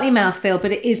there's partly mouthfeel,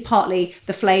 but it is partly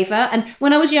the flavour. And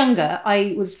when I was younger,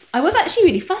 I was actually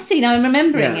really fussy. Now I'm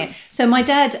remembering it. So my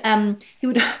dad, he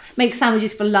would make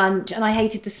sandwiches for lunch, and I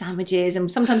hated the sandwiches.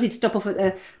 And sometimes he'd stop off at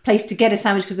the place to get a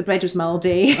sandwich because the bread was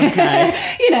mouldy. Okay.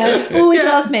 Always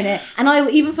last minute. And I,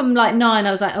 even from like 9,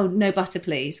 I was like, oh, no butter,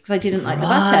 please, because I didn't like the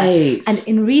butter. And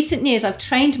in recent years, I've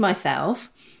trained myself.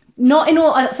 Not in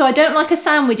all, so I don't like a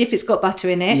sandwich if it's got butter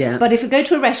in it. Yeah. But if we go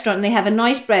to a restaurant and they have a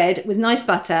nice bread with nice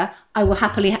butter, I will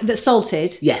happily that's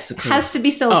salted. Yes, of course. Has to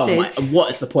be salted. Oh my!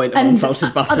 What is the point of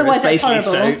unsalted butter? Otherwise, it's basically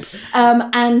that's horrible. soap.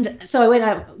 And so I went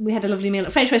out. We had a lovely meal at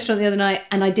a French restaurant the other night,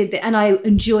 and I did and I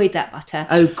enjoyed that butter.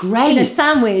 Oh, great! In a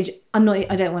sandwich, I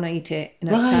don't want to eat it in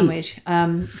a sandwich.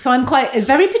 So I'm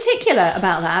very particular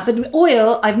about that. But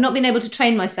oil, I've not been able to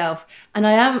train myself, and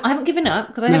I haven't given up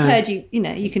because I have heard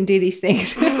you can do these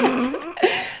things.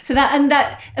 So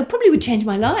that it probably would change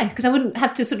my life because I wouldn't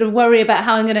have to sort of worry about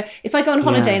how I'm going to, if I go on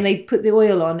holiday and they put the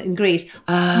oil on in Greece,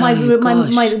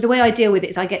 the way I deal with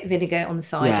it is I get vinegar on the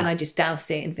side and I just douse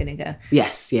it in vinegar.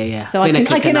 Yes, yeah. So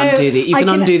vinegar can undo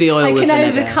the oil with vinegar.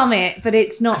 I can overcome it, but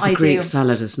it's not ideal. A Greek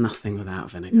salad is nothing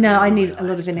without vinegar. No, I need a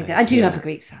lot of vinegar. I do love a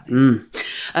Greek salad.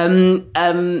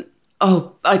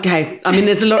 Oh, okay. I mean,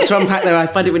 there's a lot to unpack there. I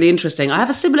find it really interesting. I have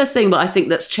a similar thing, but I think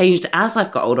that's changed as I've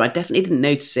got older. I definitely didn't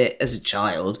notice it as a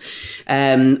child.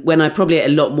 When I probably ate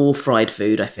a lot more fried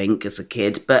food, I think, as a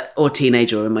kid, or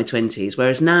teenager or in my 20s.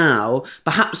 Whereas now,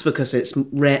 perhaps because it's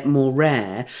more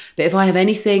rare, but if I have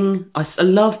anything, I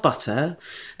love butter,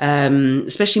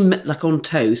 especially like on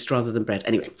toast rather than bread.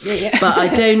 Anyway, but I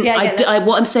don't.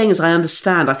 What I'm saying is, I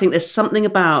understand. I think there's something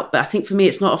about, but I think for me,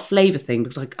 it's not a flavour thing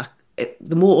because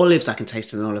the more olives I can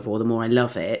taste in an olive oil, the more I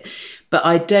love it.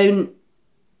 But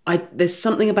there's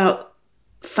something about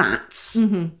fats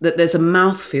that there's a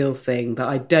mouthfeel thing that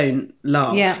I don't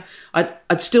love. Yeah.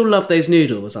 I'd still love those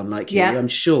noodles, unlike you, I'm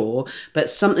sure. But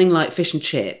something like fish and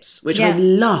chips, which I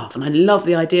love, and I love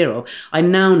the idea of, I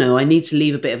now know I need to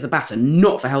leave a bit of the batter,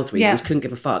 not for health reasons, couldn't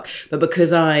give a fuck, but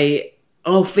because I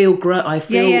feel great. I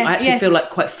actually feel like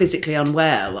quite physically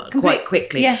unwell quite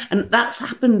quickly. Yeah. And that's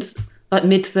happened like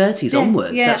mid-30s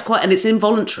onwards. That's quite, and it's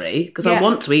involuntary because I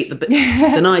want to eat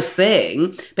the nice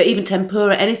thing, but even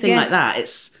tempura, anything like that,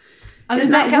 I'm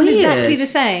exactly the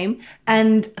same.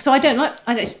 And so I don't like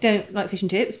fish and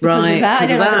chips because of that. I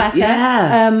don't like the batter.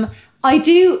 Yeah. I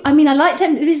do. I mean, I like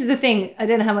tempura. This is the thing. I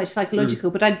don't know how much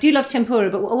psychological, but I do love tempura.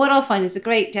 But what I'll find is a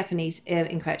great Japanese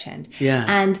in Crouch End. Yeah.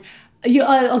 And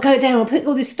I'll go there and I'll put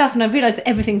all this stuff and I've realised that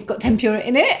everything's got tempura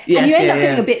in it. Yes, and you end up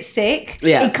feeling a bit sick.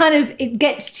 Yeah. It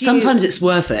gets to you. Sometimes it's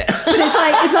worth it. But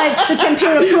it's like the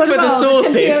tempura prawn for the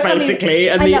sauces, basically,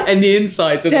 and the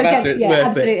insides of the batter, it's worth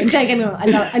absolutely. it. And don't get me wrong,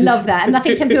 I love that. And I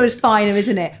think tempura is finer,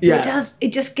 isn't it? But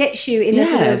it just gets you in a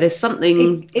sort of... there's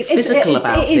something physical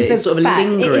about it. It's sort of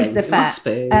lingering. It is the fat.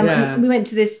 It must be. We went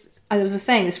to this, I was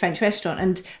saying, this French restaurant,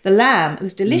 and the lamb, it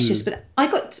was delicious, but I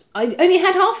only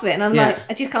had half of it, and I'm like,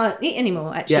 I just can't eat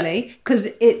anymore, actually, because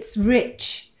it's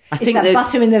rich. It's that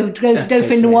butter in the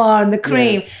Dauphine Noir and the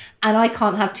cream, and I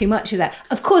can't have too much of that.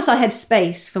 Of course, I had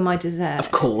space for my dessert.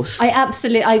 Of course. I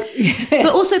absolutely...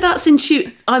 But also that's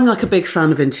intuitive. I'm like a big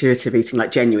fan of intuitive eating,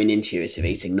 like genuine intuitive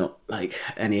eating, not like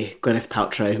any Gwyneth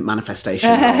Paltrow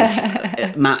manifestation of,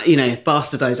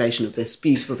 bastardization of this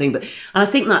beautiful thing. And I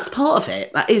think that's part of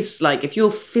it. That is like, if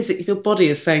your body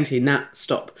is saying to you, nah,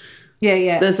 stop.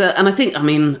 Yeah.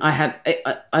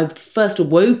 I first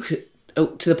awoke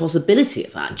to the possibility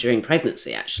of that during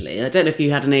pregnancy, actually. I don't know if you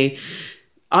had any...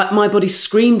 my body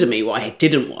screamed at me what I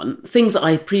didn't want. Things that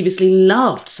I previously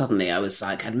loved, suddenly I was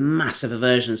like, had massive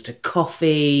aversions to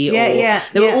coffee.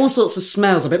 There were all sorts of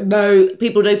smells. No,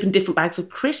 people would open different bags of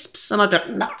crisps, and I'd go,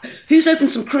 no, who's opened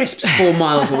some crisps 4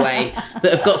 miles away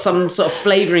that have got some sort of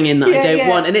flavouring in that I don't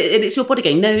want? And it's your body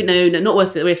going, no, not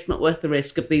worth the risk, not worth the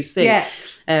risk of these things. Yeah.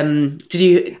 Did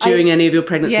you, during any of your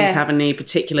pregnancies, have any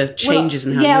particular changes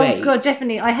in how you ate? Yeah, God,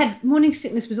 definitely. I had morning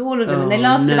sickness with all of them, and they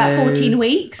lasted about 14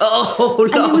 weeks. Oh,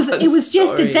 no. And it was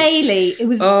just a daily. It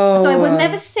was so I was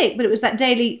never sick, but it was that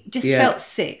daily. Just felt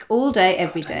sick all day,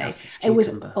 every day. It was.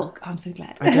 Oh, I'm so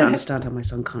glad. I don't understand how my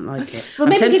son can't like it.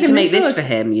 Well, I'm tempted to make this for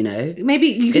him. Maybe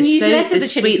you can use less of the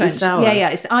chili sweet crunch.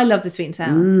 and sour. I love the sweet and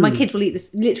sour. My kids will eat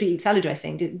this. Literally eat salad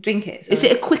dressing. Drink it. Is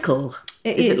it a quickle?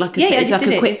 Is it like I it's just like did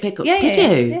a it. quick pickle? Yeah, Did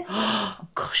yeah, you? yeah. Oh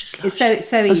gosh, it's It's lush.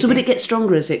 so easy. So would it get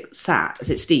stronger as it sat, as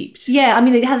it steeped? Yeah, I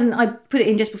mean, it hasn't. I put it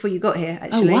in just before you got here,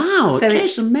 actually. Oh wow, So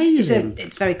it's amazing.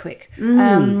 It's very quick.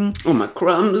 Oh my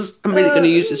crumbs! I'm really going to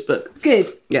use this book.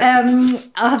 Good. Yeah.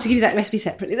 I'll have to give you that recipe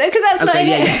separately though, because that's not in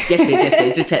it. Yes,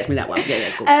 please. Just text me that one. Yeah,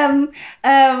 cool.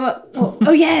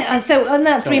 So on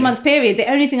that 3-month period,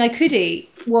 the only thing I could eat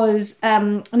was,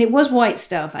 and it was white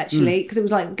stuff actually, because it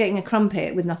was like getting a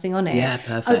crumpet with nothing on it. Yeah,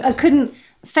 perfect. I couldn't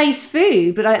face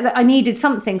food, but I needed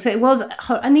something. So it was,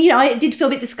 I did feel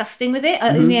a bit disgusting with it.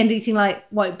 In the end, eating like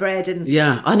white bread and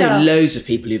I know loads of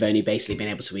people who've only basally been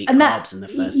able to eat carbs in the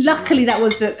first. Luckily, that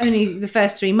was only the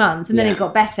first 3 months, and then it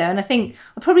got better. And I think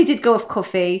I probably did go off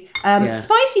coffee,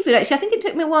 spicy food. Actually, I think it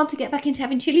took me a while to get back into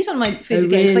having chilies on my food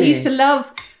again, because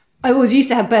I always used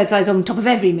to have bird's eyes on top of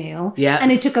every meal. Yeah.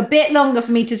 And it took a bit longer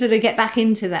for me to sort of get back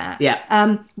into that. Yeah.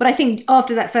 But I think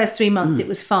after that first 3 months, it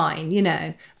was fine, you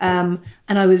know. And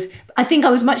I think I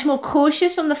was much more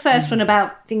cautious on the first one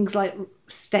about things like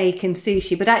steak and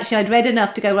sushi. But actually, I'd read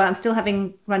enough to go, right, I'm still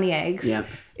having runny eggs. Yeah.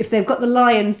 If they've got the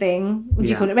lion thing, what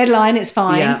do you call it? Red lion, it's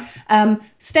fine. Yeah.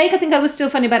 Steak, I think I was still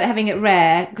funny about it having it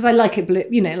rare, because I like it, like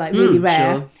really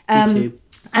rare. Sure. Me too.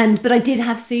 But I did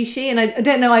have sushi, and I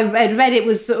don't know. I read it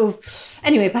was sort of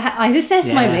anyway. Perhaps I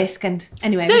assessed my risk, and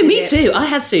anyway. No, me too. I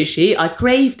had sushi. I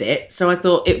craved it, so I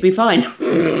thought it'd be fine.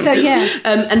 So yeah.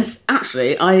 And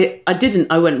actually, I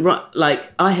didn't. I went like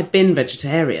I had been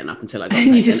vegetarian up until I got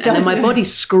pregnant, and then my body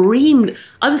screamed.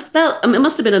 It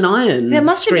must have been an iron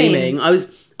screaming.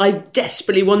 I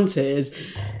desperately wanted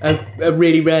a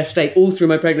really rare steak all through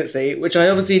my pregnancy, which I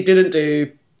obviously didn't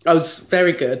do. I was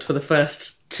very good for the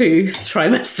first 2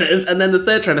 trimesters, and then the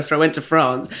 3rd trimester I went to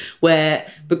France, where,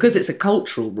 because it's a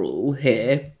cultural rule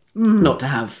here not to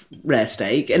have rare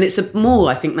steak, and it's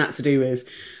more, I think, that to do with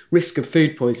risk of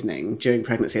food poisoning during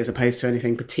pregnancy as opposed to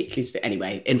anything particularly.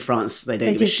 Anyway, in France they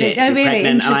don't give a shit if you're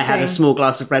pregnant, and I had a small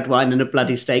glass of red wine and a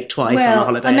bloody steak twice on a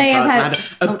holiday in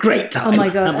France. I had a great time. Oh my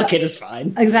God. And my kid is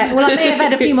fine. Exactly. Well, I may have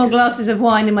had a few more glasses of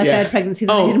wine in my 3rd pregnancy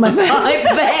than I did in my 1st. I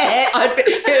bet.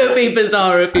 It would be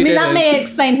bizarre if you didn't. That may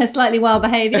explain her slightly wild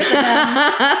behaviour, but,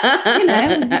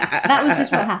 that was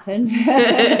just what happened.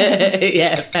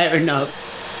 Yeah, fair enough.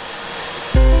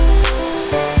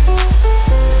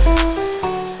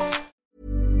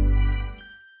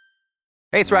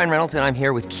 Hey, it's Ryan Reynolds, and I'm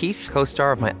here with Keith,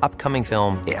 co-star of my upcoming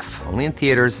film, If, only in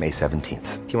theaters May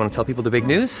 17th. Do you want to tell people the big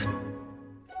news?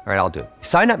 All right, I'll do it.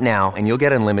 Sign up now and you'll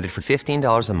get unlimited for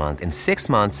 $15 a month and 6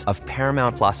 months of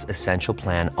Paramount Plus Essential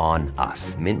Plan on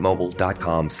us.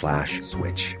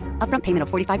 MintMobile.com/switch. Upfront payment of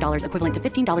 $45 equivalent to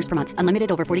 $15 per month.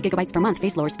 Unlimited over 40 gigabytes per month.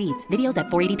 Face lower speeds. Videos at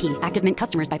 480p. Active Mint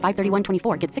customers by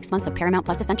 531.24 get 6 months of Paramount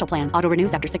Plus Essential Plan. Auto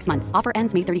renews after 6 months. Offer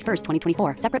ends May 31st,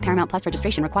 2024. Separate Paramount Plus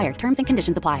registration required. Terms and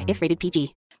conditions apply if rated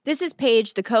PG. This is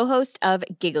Paige, the co-host of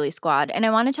Giggly Squad, and I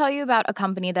want to tell you about a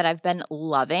company that I've been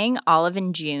loving, Olive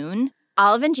 & June.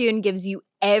 Olive & June gives you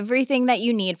everything that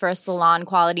you need for a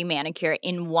salon-quality manicure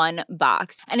in one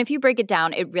box. And if you break it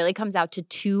down, it really comes out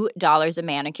to $2 a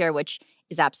manicure, which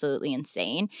is absolutely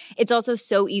insane. It's also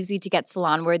so easy to get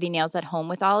salon-worthy nails at home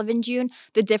with Olive & June.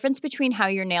 The difference between how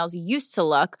your nails used to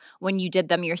look when you did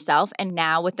them yourself and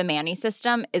now with the Mani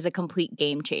system is a complete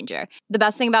game changer. The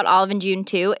best thing about Olive & June,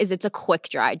 too, is it's a quick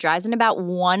dry. Dries in about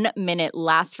 1 minute,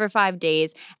 lasts for 5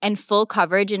 days, and full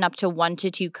coverage in up to 1 to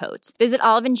 2 coats. Visit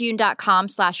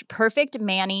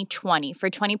oliveandjune.com/perfectmani20 for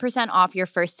 20% off your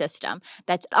first system.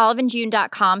 That's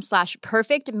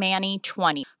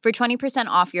oliveandjune.com/perfectmani20 for 20%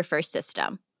 off your first system.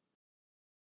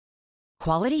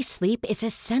 Quality sleep is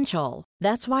essential.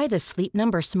 That's why the Sleep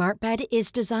Number Smart Bed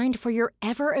is designed for your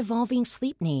ever-evolving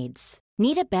sleep needs.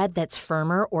 Need a bed that's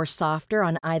firmer or softer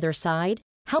on either side?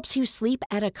 Helps you sleep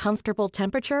at a comfortable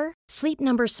temperature? Sleep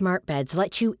Number Smart Beds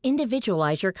let you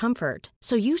individualize your comfort,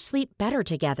 so you sleep better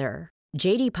together.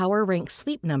 J.D. Power ranks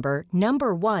Sleep Number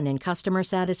number 1 in customer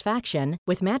satisfaction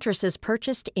with mattresses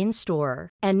purchased in-store.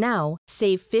 And now,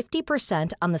 save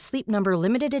 50% on the Sleep Number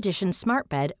Limited Edition Smart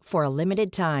Bed for a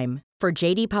limited time. For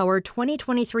J.D. Power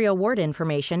 2023 award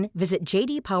information, visit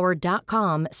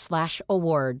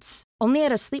jdpower.com/awards. Only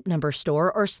at a Sleep Number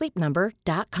store or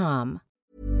sleepnumber.com.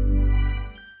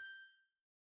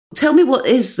 Tell me, what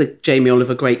is the Jamie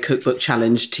Oliver Great Cookbook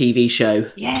Challenge TV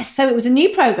show? Yes, so it was a new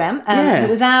programme. It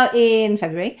was out in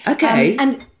February. Okay.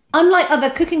 And unlike other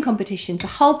cooking competitions, the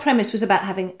whole premise was about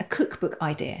having a cookbook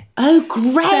idea. Oh,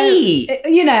 great! So,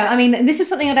 this was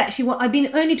something I'd been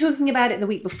only talking about it the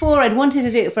week before. I'd wanted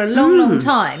to do it for a long, long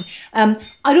time.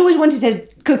 I'd always wanted to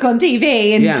cook on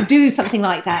TV and do something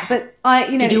like that. But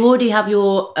did you already have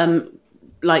your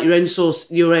like your own sauce,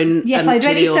 your own. Yes, I'd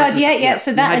already started. Yeah.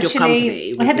 So that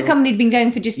actually, I had the company been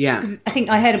going for just. Because I think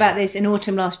I heard about this in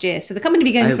autumn last year. So the company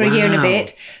had been going for a year and a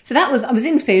bit. So I was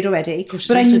in food already. Gosh,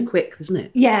 but it's so quick, isn't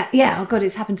it? Yeah. Oh God,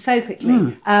 it's happened so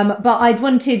quickly. But I'd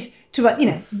wanted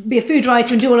to, be a food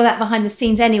writer and do all of that behind the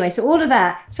scenes anyway. So all of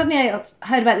that. Suddenly, I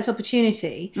heard about this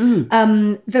opportunity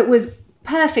that was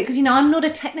perfect because I'm not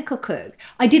a technical cook.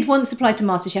 I did once apply to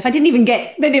MasterChef. I didn't even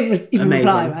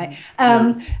reply, right?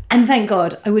 And thank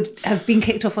God I would have been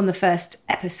kicked off on the first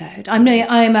episode. I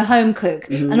am a home cook,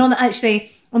 and on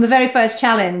the very first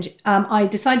challenge, I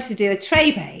decided to do a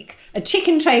tray bake. A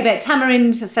chicken tray bake,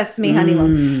 tamarind, sesame, honey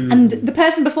one. And the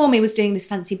person before me was doing this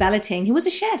fancy balloting. He was a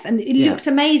chef and it looked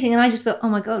amazing. And I just thought, oh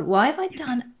my God, why have I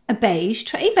done a beige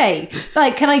tray bake?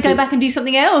 Like, can I go back and do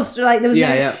something else? Like, there was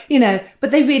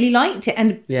but they really liked it.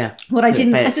 And what I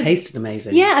didn't... It tasted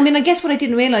amazing. Yeah, I mean, I guess what I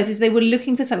didn't realise is they were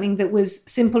looking for something that was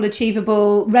simple,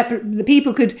 achievable, the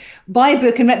people could buy a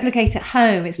book and replicate at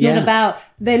home. It's not about...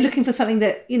 They're looking for something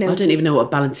that, I don't even know what a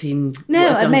ballantine...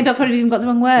 No, maybe I probably even got the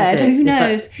wrong word. Who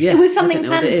knows? It was something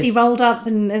fancy rolled up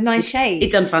in a nice shape.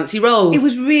 It done fancy rolls. It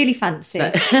was really fancy.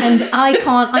 And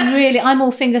I'm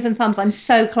all fingers and thumbs. I'm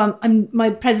so my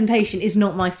presentation is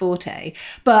not my forte,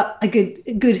 but a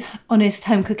good honest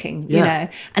home cooking,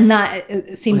 and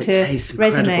that seemed to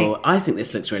resonate. Incredible. I think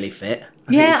this looks really fit.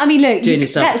 I mean, look,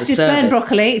 that's just burnt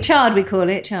broccoli. Chard, we call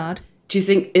it, chard. Do you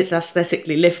think it's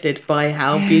aesthetically lifted by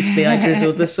how beautifully I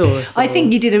drizzled the sauce? I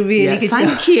think you did a really good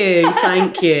job.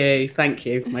 Thank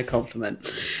you for my compliment.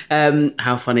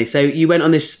 How funny. So you went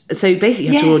on this, so basically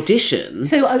you had to audition.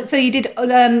 So you did,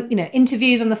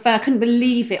 interviews on the phone. I couldn't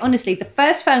believe it. Honestly, the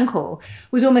first phone call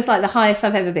was almost like the highest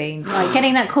I've ever been. Like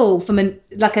getting that call from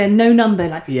a no number,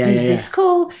 like who's this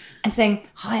call? And saying,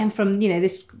 hi, I'm from,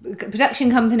 this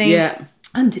production company. Yeah.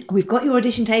 And we've got your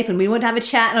audition tape and we want to have a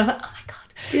chat. And I was like, oh my God.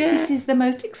 This is the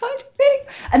most exciting thing.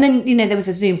 And then, there was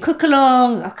a Zoom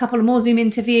cook-along, a couple of more Zoom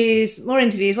interviews,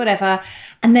 whatever.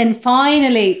 And then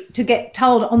finally, to get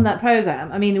told on that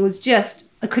programme, I mean, it was just,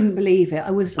 I couldn't believe it. I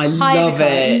love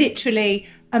it. Literally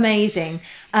amazing.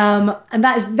 And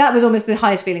that was almost the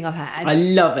highest feeling I've had. I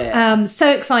love it.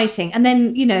 So exciting. And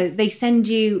then, they send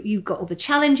you've got all the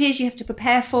challenges you have to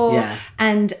prepare for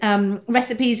and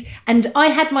recipes. And I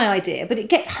had my idea, but it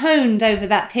gets honed over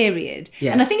that period.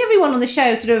 Yeah. And I think everyone on the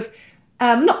show sort of,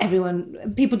 not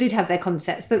everyone, people did have their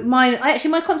concepts, but my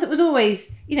concept was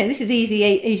always, this is easy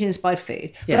Asian-inspired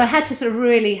food. Yeah. But I had to sort of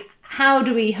really, how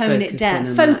do we hone it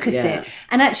down, focus it?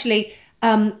 And actually...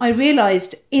 I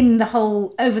realised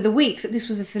over the weeks that this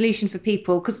was a solution for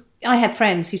people because I have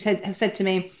friends who have said to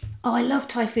me, oh, I love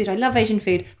Thai food, I love Asian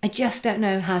food, I just don't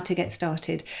know how to get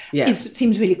started. Yeah. It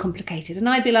seems really complicated. And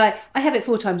I'd be like, I have it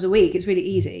 4 times a week, it's really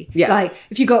easy. Yeah. Like,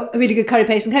 if you've got a really good curry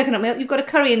paste and coconut milk, you've got a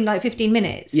curry in like 15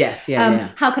 minutes. Yes,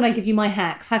 How can I give you my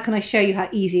hacks? How can I show you how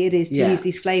easy it is to use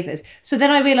these flavours? So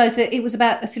then I realised that it was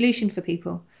about a solution for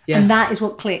people. Yeah. And that is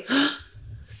what clicked.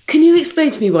 Can you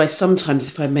explain to me why sometimes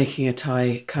if I'm making a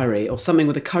Thai curry or something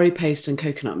with a curry paste and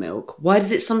coconut milk, why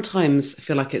does it sometimes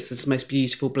feel like it's the most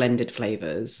beautiful blended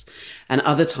flavours and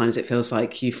other times it feels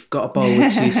like you've got a bowl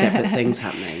with 2 separate things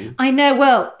happening? I know,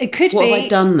 well, it could what be... What have I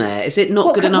done there? Is it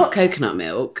not good enough coconut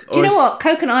milk? Do you know what?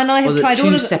 Coconut and I have tried all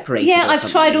of them. Separated yeah, I've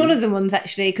tried all of the ones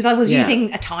actually because I was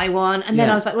using a Thai one and then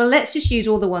I was like, well, let's just use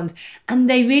all the ones. And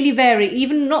they really vary,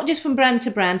 even not just from brand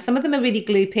to brand. Some of them are really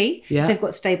gloopy. Yeah. They've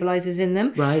got stabilisers in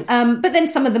them. Right. But then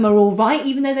some of them are all right,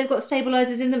 even though they've got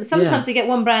stabilisers in them. Sometimes they get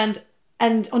one brand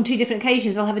and on 2 different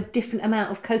occasions they'll have a different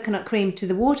amount of coconut cream to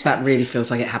the water. That really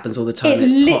feels like it happens all the time.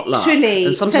 It's potluck.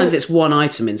 And sometimes it's one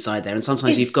item inside there and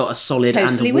sometimes you've got a solid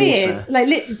and a water. Weird.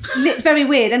 Like very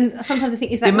weird. And sometimes I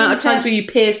think, is that the amount of times where you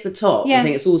pierce the top and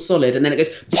think it's all solid and then it goes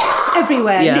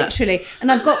everywhere, literally.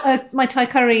 And I've got my Thai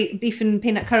curry, beef and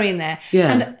peanut curry in there.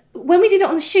 Yeah. And when we did it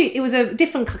on the shoot, it was a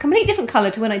completely different colour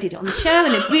to when I did it on the show,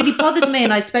 and it really bothered me.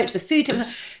 And I spoke to the food team.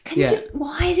 Can you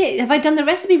why is it? Have I done the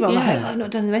recipe wrong? I hope I've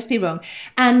not done the recipe wrong.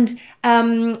 And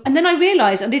then I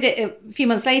realised I did it a few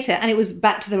months later, and it was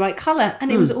back to the right colour, and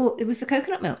it was the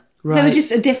coconut milk. Right. There was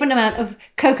just a different amount of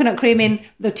coconut cream in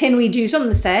the tin we used on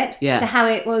the set to how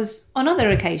it was on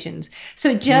other occasions. So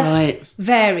it just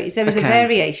varies. There is a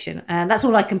variation. And that's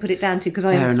all I can put it down to because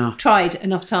I've tried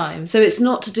enough times. So it's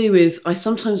not to do with, I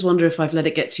sometimes wonder if I've let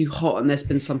it get too hot and there's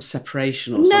been some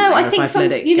separation or something. No, I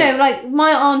think like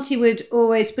my auntie would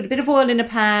always put a bit of oil in a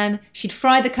pan. She'd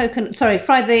fry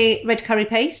the red curry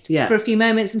paste for a few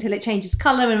moments until it changes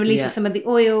colour and releases some of the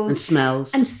oils.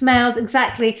 And smells,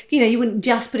 exactly. You wouldn't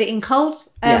just put it in cold,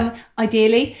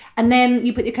 ideally, and then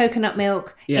you put your coconut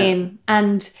milk in,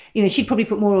 and she'd probably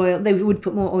put more oil. They would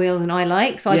put more oil than I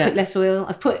like, so I put less oil.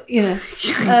 I've put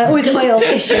always an oil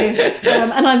issue,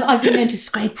 and I've been known to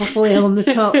scrape off oil on the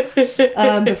top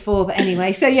before. But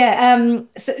anyway, so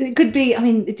so it could be. I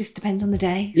mean, it just depends on the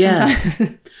day. Sometimes. Yeah.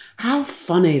 How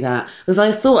funny that, because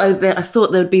I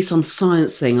thought there would be some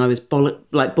science thing I was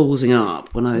ballsing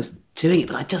up when I was doing it,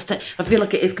 but I feel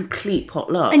like it is complete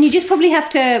pot luck. And you just probably have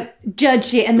to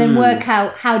judge it and then work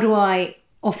out, how do I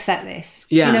offset this?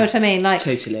 Yeah. Do you know what I mean? Like,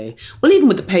 totally. Well, even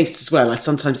with the paste as well, I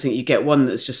sometimes think you get one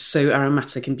that's just so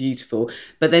aromatic and beautiful,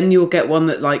 but then you'll get one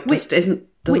that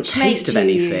doesn't taste of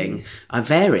anything. I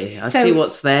vary. I see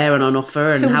what's there and on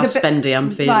offer and how spendy I'm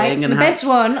feeling. Right, so the best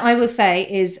one I will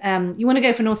say is you want to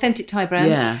go for an authentic Thai brand.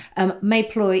 Yeah. May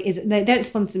Ploy they don't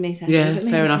sponsor me. Sadly, yeah,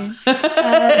 fair enough.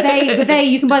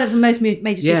 You can buy them from most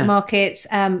major supermarkets.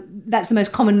 That's the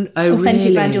most common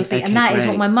authentic brand you'll see, okay, and that is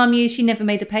what my mum used. She never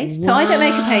made a paste, so I don't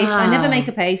make a paste. I never make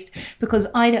a paste because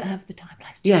I don't have the time.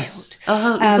 Life's too short.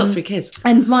 Oh, you've got 3 kids.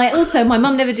 And my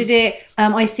mum never did it.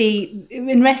 I see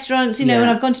in restaurants, when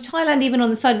I've gone to Thailand, even on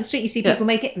the side of the street, you see people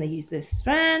make it and they use this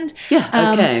brand.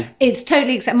 Yeah, okay. It's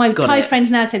totally acceptable. My Thai friends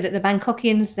now say that the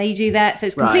Bangkokians, they do that. So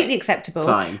it's completely acceptable.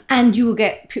 Fine. And you will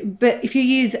but if you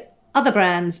use other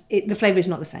brands, the flavour is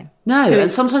not the same. No,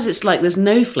 and sometimes it's like there's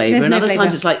no flavour, and other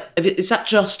times it's like, is that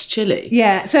just chili?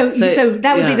 Yeah, so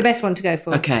that would be the best one to go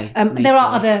for. Okay. There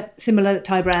are other similar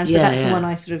Thai brands, but that's the one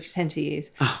I sort of tend to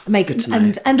use. Oh, that's good to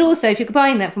know. And also, if you're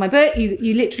buying that for my birthday,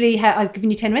 you literally I've given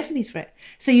you 10 recipes for it.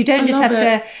 So you don't just have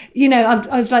to,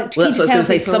 I've like to well, keep that's what I was going to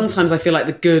say. people. Sometimes I feel like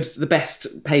the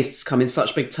best pastes come in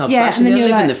such big tubs. Yeah, but actually, they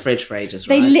live in the fridge for ages,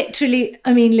 right? They literally,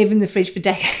 live in the fridge for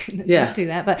decades. Don't do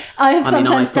that. But I have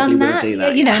sometimes done that. Do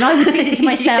that. And I would feed it to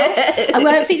myself. I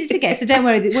won't feed it to guests, so don't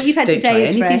worry. What you've had today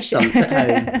is fresh.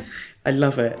 At home. I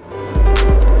love it.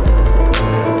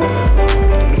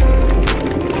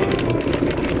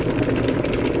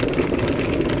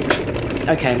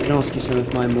 Okay, I'm going to ask you some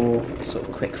of my more sort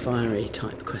of quick-fiery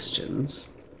type questions.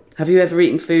 Have you ever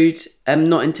eaten food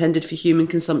not intended for human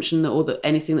consumption or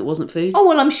anything that wasn't food? Oh,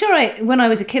 well, I'm sure when I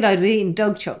was a kid, I'd be eating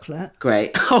dog chocolate.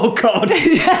 Great. Oh, God.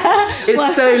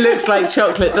 It looks like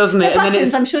chocolate, doesn't it? And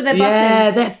buttons, I'm sure they're buttons.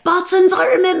 Yeah, they're buttons. I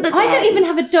remember that. I don't even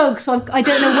have a dog, so I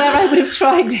don't know where I would have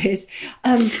tried this.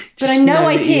 But I know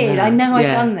I did. I know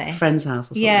I've done this. Friend's house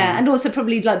or something. Yeah, and also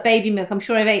probably like baby milk. I'm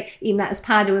sure I've eaten that as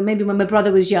powder, and maybe when my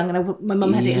brother was young and my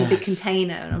mum had it in a big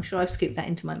container, and I'm sure I've scooped that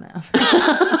into my mouth.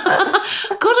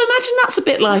 God, imagine that's a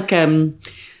bit like...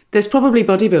 there's probably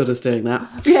bodybuilders doing that.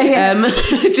 Yeah.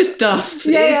 Just dust.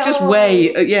 Yeah, it's just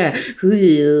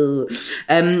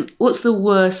what's the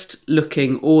worst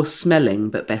looking or smelling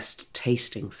but best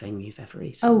tasting thing you've ever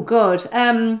eaten? Oh, God.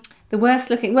 The worst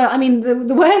looking... Well,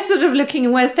 the worst sort of looking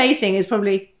and worst tasting is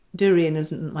probably... Durian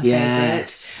isn't my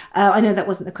favourite. I know that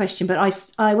wasn't the question, but I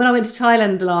when I went to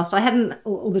Thailand last, I hadn't,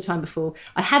 all the time before,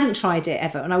 I hadn't tried it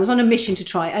ever, and I was on a mission to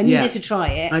try it. I needed to try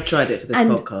it. I tried it for this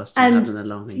podcast and had an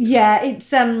alarming time. Yeah,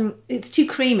 it's too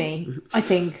creamy, I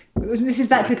think. This is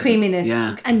back to the creaminess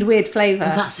and weird flavour.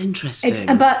 Oh, that's interesting.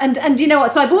 And you know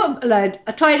what? So I bought a load.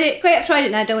 I tried it. Great, I've tried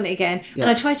it now. I don't want it again. Yeah.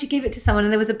 And I tried to give it to someone,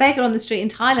 and there was a beggar on the street in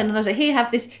Thailand, and I was like, "Here,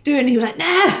 have this durian." And he was like,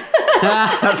 "No."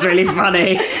 That's really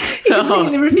funny. He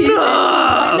completely refused.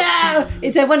 No.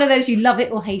 It's one of those you love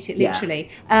it or hate it, literally.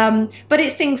 But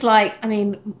it's things like,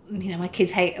 my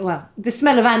kids hate, the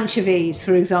smell of anchovies,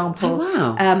 for example.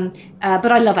 Oh, wow.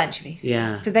 But I love anchovies.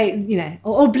 Yeah. So they,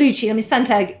 or blue cheese.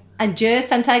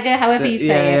 Santaga, however you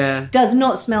say it, does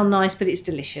not smell nice, but it's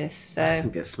delicious. So I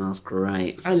think it smells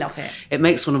great. I love it. It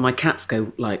makes one of my cats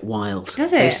go like wild.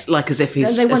 Does it? Like as if he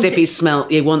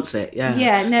wants it. Yeah.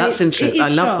 Yeah. No, that's interesting. I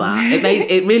love that.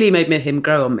 It really made him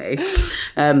grow on me.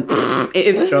 It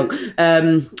is strong.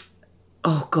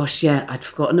 Oh gosh, I'd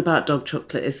forgotten about dog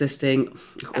chocolate existing.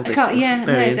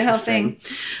 It's a whole thing.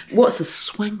 What's the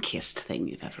swankiest thing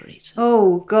you've ever eaten?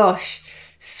 Oh gosh.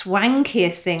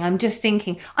 Swankiest thing. I'm just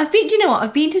thinking. I've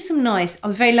been to some nice. I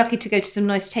was very lucky to go to some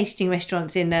nice tasting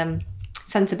restaurants in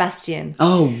San Sebastian.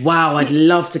 Oh wow, I'd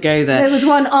love to go there. There was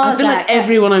one. I feel like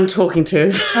everyone I'm talking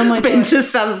to has been to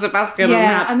San Sebastian.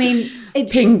 Yeah,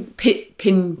 it's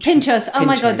Pinchos. Oh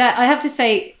my God, that I have to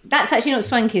say that's actually not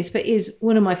swankiest, but is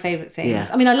one of my favourite things.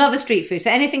 Yeah. I love a street food,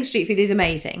 so anything street food is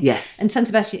amazing. Yes, and San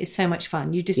Sebastian is so much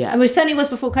fun. It certainly was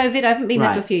before COVID. I haven't been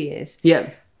there for a few years.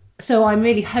 Yeah. So I'm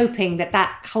really hoping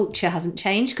that culture hasn't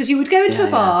changed, because you would go into a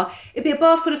bar, it'd be a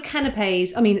bar full of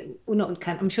canapes. I mean, well, not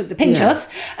I'm sure the pinchos,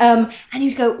 and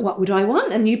you'd go, what would I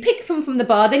want? And you pick some from the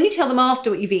bar, then you tell them after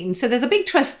what you've eaten. So there's a big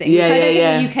trust thing. Yeah, which I don't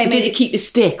think the UK Did you keep your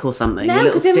stick or something? No,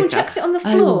 because everyone chucks it on the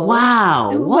floor. Oh,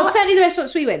 wow. Well, certainly the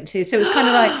restaurants we went to. So it was kind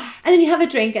of like, and then you have a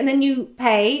drink, and then you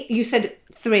pay. You said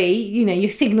 3, you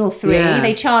signal 3,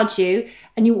 they charge you,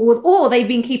 and or they've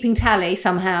been keeping tally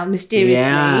somehow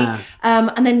mysteriously,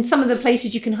 and then some of the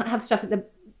places you can have stuff at the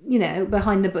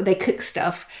behind they cook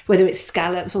stuff, whether it's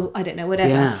scallops or I don't know,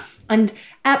 whatever, and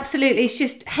absolutely it's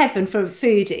just heaven for a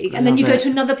foodie. And then you go to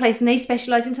another place and they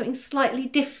specialise in something slightly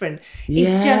different.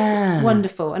 It's just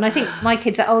wonderful. And I think my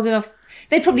kids are old enough.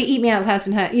 They'd probably eat me out of house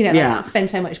and spend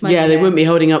so much money. Yeah, they wouldn't be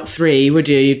holding up 3, would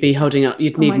you? You'd be holding up.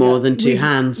 You'd need more than 2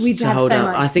 hands to hold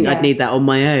up. I think I'd need that on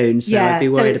my own. So I'd be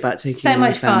worried about taking so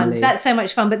much family. fun. That's so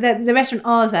much fun. But the restaurant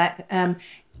Arzak,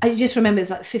 I just remember it's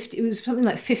like 50. It was something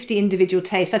like 50 individual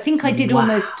tastes. I think I did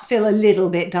almost feel a little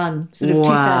bit done, sort of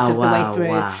 2/3 of the way through.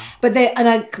 Wow. But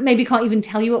I maybe can't even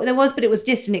tell you what there was, but it was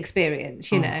just an experience.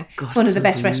 God, it's one of the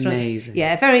best restaurants. Amazing.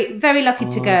 Yeah, very very lucky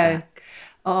to go.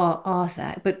 Oh,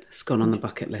 Arzak, but it's gone on the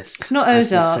bucket list. It's not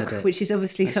Ozark, which is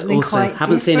obviously something also, quite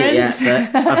haven't different. seen it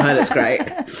yet, but I've heard it's great.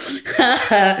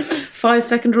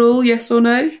 5-second rule, yes or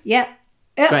no? Yeah.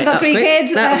 Great. Got 3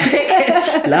 kids. That's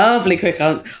quick. Lovely quick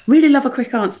answer. Really love a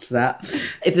quick answer to that.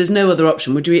 If there's no other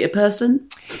option, would you eat a person?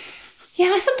 Yeah,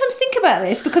 I sometimes think about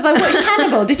this because I watched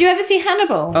Hannibal. Did you ever see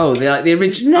Hannibal? Oh, the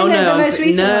original. No, the most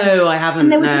recent one. No, I haven't.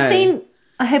 And there was a scene.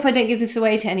 I hope I don't give this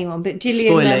away to anyone, but Gillian...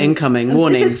 Spoiler incoming.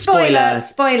 Warning. This is spoiler.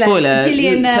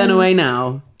 Gillian, turn away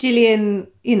now. Gillian,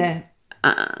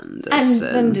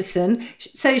 Anderson.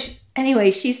 So anyway,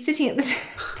 she's sitting at this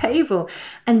table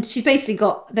and she's basically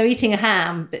they're eating a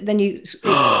ham, but then it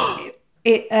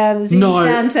zooms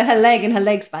down to her leg and her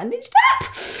leg's bandaged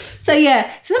up. So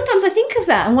sometimes I think of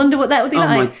that and wonder what that would be like.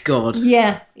 Oh my God.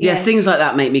 Yeah, things like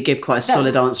that make me give quite a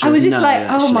solid answer. I was just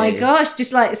actually. my gosh,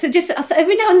 so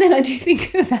every now and then I do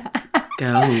think of that.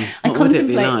 I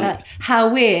contemplate that. How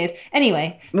weird.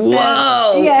 Anyway. Whoa.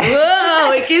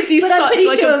 Whoa. It gives you such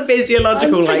a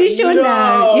physiological. I'm pretty sure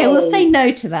no. Yeah, we'll say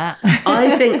no to that.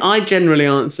 I think I generally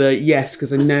answer yes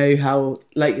because I know how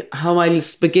I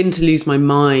begin to lose my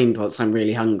mind once I'm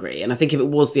really hungry. And I think if it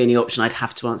was the only option, I'd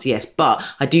have to answer yes. But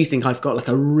I do think I've got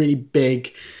a really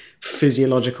big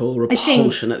physiological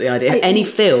repulsion at the idea. Any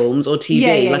films or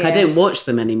TV, I don't watch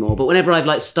them anymore. But whenever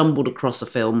I've stumbled across a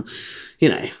film,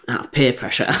 out of peer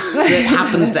pressure, that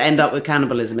happens to end up with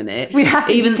cannibalism in it.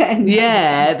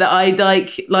 That I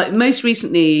like most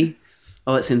recently.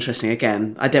 Oh, it's interesting.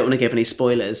 Again, I don't want to give any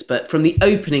spoilers, but from the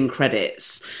opening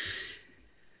credits,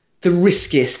 the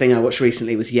riskiest thing I watched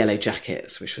recently was Yellow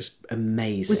Jackets, which was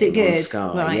amazing. Was it good? Sky.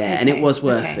 Right, yeah, okay. and it was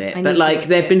worth it. But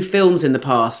there have been films in the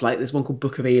past, like there's one called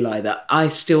Book of Eli that I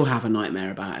still have a nightmare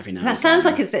about every now and then. That sounds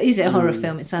like is it a horror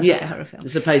film? It sounds like a horror film.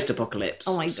 It's a post-apocalypse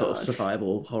sort of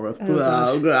survival horror.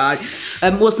 Oh God.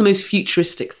 What's the most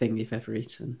futuristic thing you've ever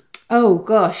eaten? Oh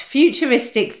gosh,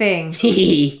 futuristic thing.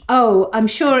 I'm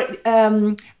sure.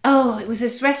 It was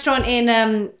this restaurant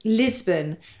in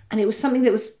Lisbon. And it was something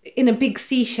that was in a big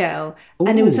seashell. Ooh.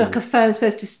 And it was like a foam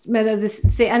supposed to smell of the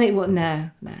sea. And it was, no.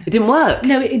 It didn't work?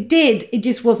 No, it did. It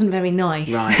just wasn't very nice.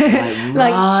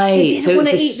 Right. So it was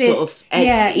this sort of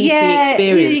eating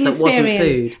experience that wasn't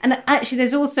food. And actually,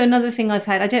 there's also another thing I've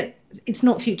had. It's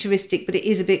not futuristic, but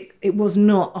it was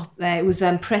not up there. It was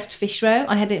pressed fish roe.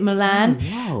 I had it in Milan.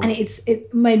 Oh, wow. And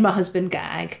it made my husband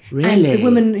gag. Really? And the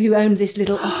woman who owned this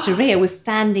little osteria was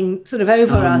standing sort of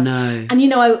over us. No.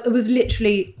 And, I was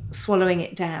literally swallowing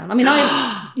it down. I mean,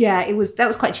 that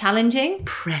was quite challenging.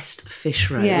 Pressed fish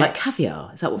roe, like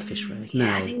caviar. Is that what fish roe is? No,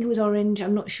 yeah, I think it was orange.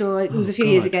 I'm not sure. It was a few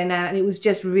years ago now, and it was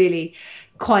just really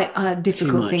quite a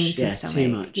difficult thing to stomach. Too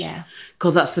much. Yeah.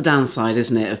 God, that's the downside,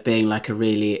 isn't it, of being a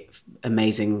really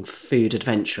amazing food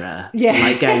adventurer?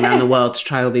 Yeah. Going around the world to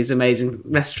try all these amazing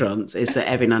restaurants, is that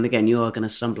every now and again you are going to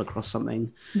stumble across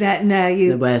something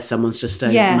where someone's just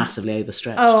massively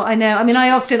overstretched. Oh, I know. I mean,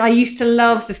 I used to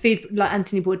love the food, like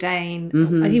Anthony Bourdain.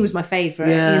 Mm-hmm. He was my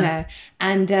favourite,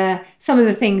 and some of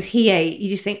the things he ate, you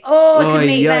just think, I couldn't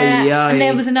eat that. And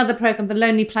there was another programme, the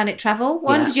Lonely Planet Travel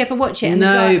one. Yeah. Did you ever watch it?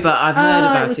 No, but I've heard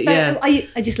about it.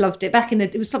 I just loved it.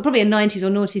 It was probably a 90s or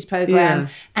noughties programme. Yeah.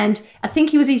 And I think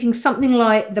he was eating something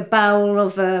like the bowel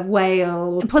of a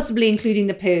whale, and possibly including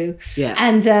the poo. Yeah.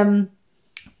 And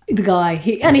the guy,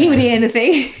 he would eat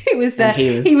anything. He was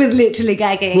literally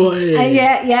gagging. Really?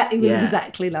 He was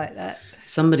exactly like that.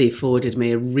 Somebody forwarded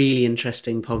me a really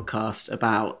interesting podcast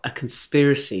about a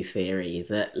conspiracy theory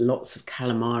that lots of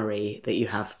calamari that you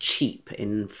have cheap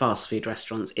in fast food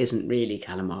restaurants isn't really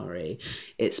calamari.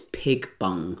 It's pig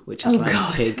bung, which is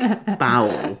pig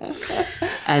bowel.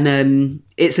 And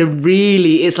it's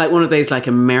like one of those like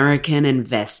American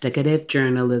investigative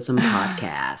journalism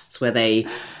podcasts where they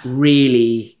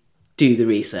really do the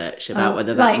research about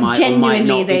whether that might or might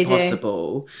not be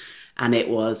possible. And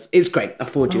it's great. I'll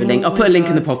forward you a link. I'll put a link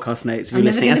in the podcast notes if you're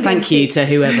listening. And thank you to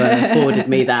whoever forwarded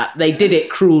me that. They did it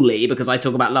cruelly because I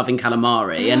talk about loving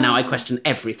calamari and now I question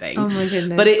everything. Oh my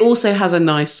goodness. But it also has a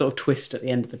nice sort of twist at the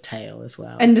end of the tail as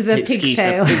well. End of the pig's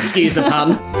tail. Excuse the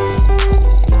pun.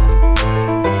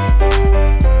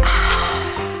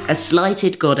 A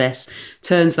slighted goddess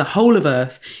turns the whole of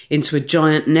Earth into a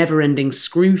giant never-ending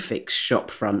screw-fix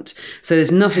shop front. So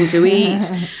there's nothing to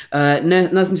eat,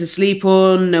 nothing to sleep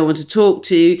on, no one to talk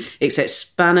to, except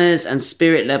spanners and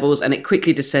spirit levels, and it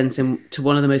quickly descends into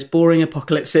one of the most boring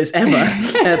apocalypses ever.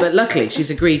 But luckily,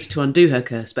 she's agreed to undo her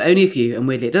curse, but only if you, and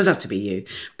weirdly it does have to be you,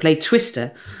 play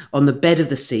Twister on the bed of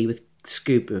the sea with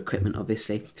scuba equipment,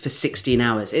 obviously, for 16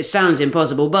 hours. It sounds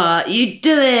impossible, but you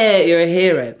do it. You're a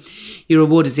hero. Your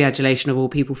reward is the adulation of all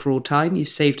people for all time. You've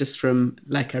saved us from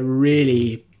like a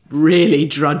really, really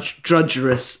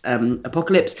drudgerous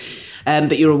apocalypse.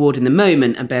 But your reward in the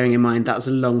moment, and bearing in mind that was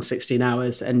a long 16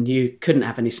 hours and you couldn't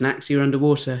have any snacks, you were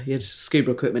underwater, you had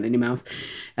scuba equipment in your mouth.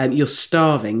 You're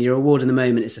starving. Your reward in the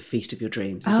moment is the feast of your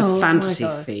dreams. It's a fantasy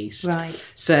feast.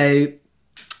 Right. So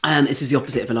this is the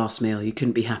opposite of a last meal. You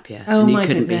couldn't be happier and you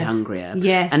couldn't be hungrier.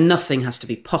 Yes. And nothing has to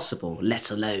be possible, let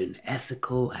alone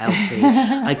ethical,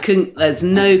 healthy. There's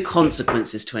no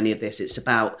consequences to any of this. It's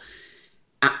about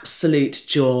absolute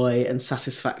joy and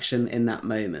satisfaction in that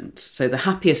moment. So the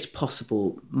happiest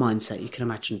possible mindset you can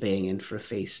imagine being in for a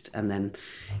feast. And then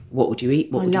what would you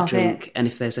eat? What would you drink? And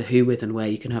if there's a who with and where,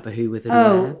 you can have a who with and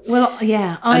where. Well,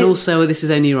 yeah. And also, this is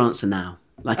only your answer now.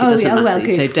 Like, it doesn't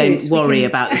matter. So don't worry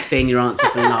about this being your answer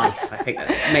for life. I think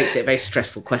that makes it a very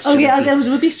stressful question. Oh, yeah, that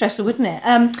would be stressful, wouldn't it?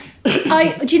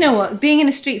 Do you know what? Being in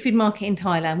a street food market in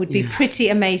Thailand would be pretty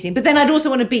amazing. But then I'd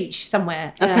also want a beach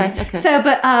somewhere. Okay. So,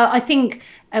 but I think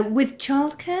with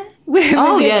childcare... Yeah.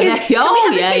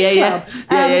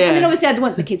 I mean, obviously, I'd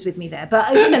want the kids with me there,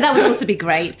 but that would also be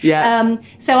great. Yeah.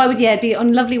 So I would, be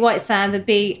on lovely white sand. There'd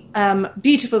be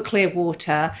beautiful clear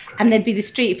water, and there'd be the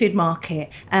street food market.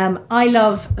 I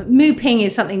love mu ping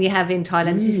is something you have in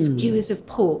Thailand. This is skewers of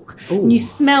pork, and you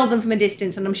smell them from a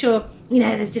distance, and I'm sure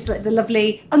there's just like the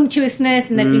lovely unctuousness,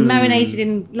 and they've been marinated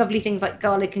in lovely things like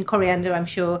garlic and coriander, I'm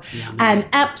sure, and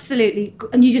absolutely,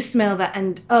 and you just smell that,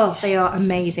 and they are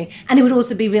amazing. And it would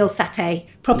also be real satay,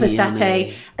 proper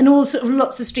satay, and all sort of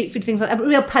lots of street food things like that.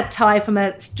 Real pad thai from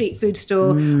a street food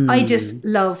store. I just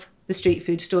love the street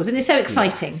food stores, and it's so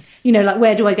exciting. Like,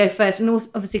 where do I go first? And also,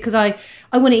 obviously, because I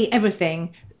want to eat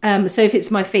everything. So if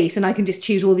it's my feast and I can just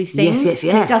choose all these things, yes.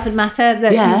 it doesn't matter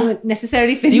that you won't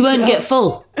necessarily finish. You won't get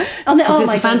full because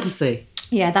it's a fantasy.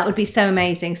 Yeah, that would be so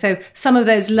amazing. So some of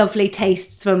those lovely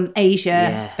tastes from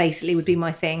Asia basically would be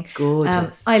my thing.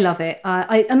 Gorgeous. I love it.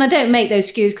 I don't make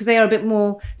those skews because they are a bit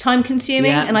more time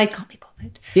consuming and I can't be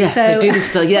bothered. Yeah, so do the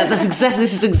stuff. Yeah, this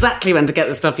is exactly when to get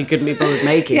the stuff you couldn't be bothered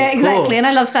making. Yeah, exactly. And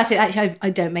I love satay. Actually, I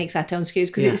don't make satay on skews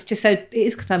because it's just it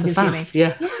is time consuming.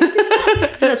 Yeah.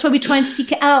 So that's why we try and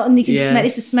seek it out, and you can smell.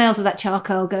 This is smells of that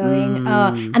charcoal going.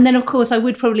 And then of course I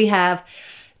would probably have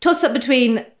toss up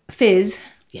between fizz.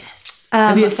 Yes.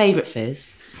 Have you a favourite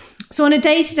fizz? So on a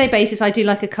day-to-day basis, I do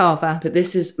like a cava. But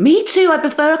this is... Me too. I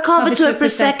prefer a cava to a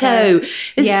Prosecco.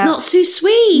 It's not so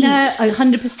sweet. No,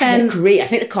 100%. I agree. I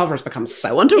think the cava has become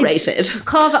so underrated.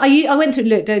 Cava, I went through...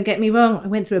 Look, don't get me wrong. I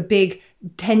went through a big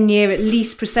 10-year at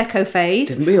least Prosecco phase.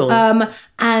 Didn't we all?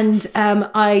 And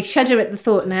I shudder at the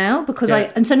thought now because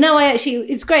and so now I actually...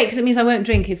 It's great because it means I won't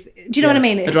drink if... Do you know what I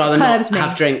mean? I'd rather not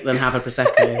have drink than have a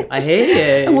Prosecco. I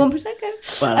hear you. A warm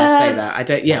Prosecco? Well, I say that. I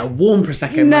don't... Yeah, a warm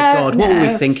Prosecco. My God, what were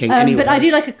we thinking anyway? But I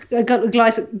do like a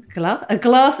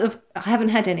glass of... I haven't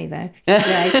had any though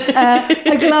today.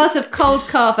 A glass of cold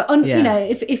cava.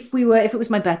 If it was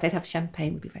my birthday, I'd have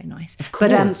champagne. Would be very nice. Of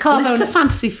course. But cava this is a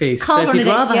fancy feast. So if you'd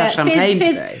rather have champagne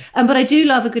today. But I do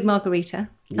love a good margarita.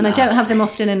 And I don't have them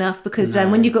often enough because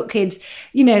when you've got kids,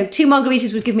 2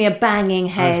 margaritas would give me a banging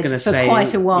head for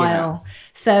quite a while. Yeah.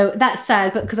 So that's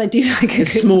sad, but because I do like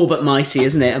it's small but mighty,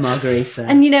 isn't it, a margarita?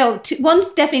 And one's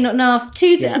definitely not enough.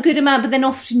 Two's a good amount, but then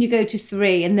often you go to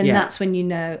 3, and then that's when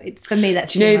it's for me.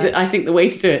 That's do you know that I think the way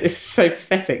to do it, this is so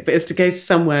pathetic, but is to go to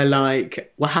somewhere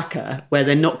like Oaxaca where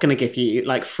they're not going to give you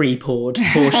like free poured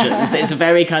portions. It's a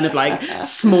very kind of like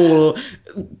small.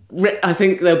 I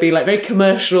think there'll be like very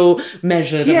commercial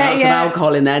measured amounts of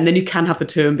alcohol in there, and then you can have the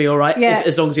 2 and be all right,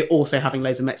 as long as you're also having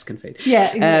loads of Mexican food.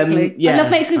 Yeah, exactly. I love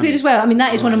Mexican food as well. I mean,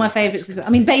 that is one of my favourites as well. I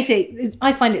mean, basically,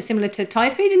 I find it similar to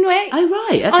Thai food in a way. Oh,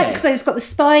 right, okay. Because it's got the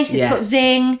spice, it's got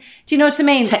zing. Do you know what I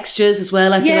mean? Textures as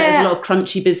well. I feel like there's a lot of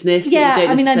crunchy business that you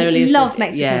don't necessarily I love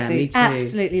Mexican food. Me too.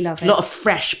 Absolutely love it. A lot of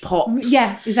fresh pops.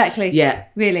 Yeah, exactly. Yeah.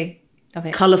 Really. Love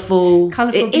it. Colourful,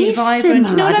 vibrant. Do you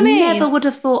know what I mean? I never would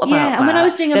have thought about that. And when I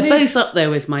was doing they're both up there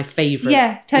with my favourite.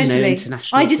 Yeah, totally.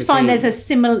 International I just find there's a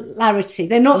similarity.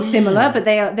 They're not similar, but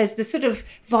there's the sort of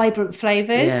vibrant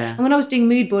flavours. Yeah. And when I was doing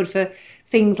mood board for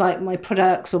things like my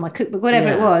products or my cookbook,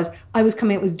 whatever it was, I was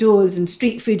coming up with doors and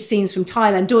street food scenes from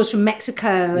Thailand, doors from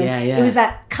Mexico. And it was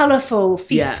that colourful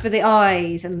feast for the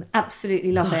eyes, and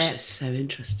absolutely love it. Gosh, it's so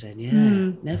interesting.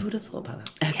 Yeah, never would have thought about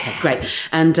that. Okay, great.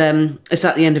 And is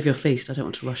that the end of your feast? I don't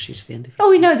want to rush you to the end of your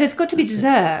feast. No, there's got to be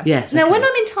dessert. Yes. Now, when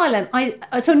I'm in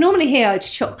Thailand, so normally here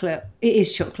it's chocolate. It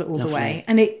is chocolate all the way,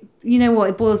 and it. You know what?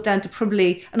 It boils down to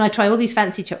probably, and I try all these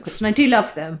fancy chocolates, and I do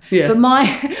love them. Yeah. But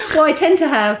what I tend to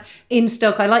have in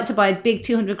stock, I like to buy a big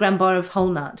 200-gram bar of whole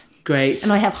nut. Great.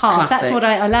 And I have half. Classic. That's what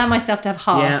I allow myself to have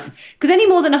half. Because any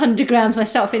more than 100 grams, I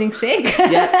start feeling sick.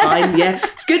 Yeah, fine. Yeah,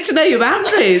 it's good to know your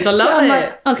boundaries. I love it.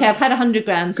 Like, okay, I've had 100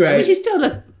 grams, Great. which is still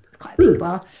quite a big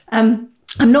bar.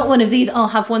 I'm not one of these, I'll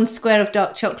have one square of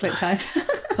dark chocolate types.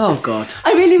 Oh, God.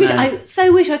 I really wish, I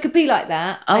so wish I could be like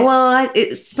that.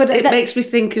 It makes me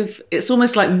think of, it's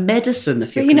almost like medicine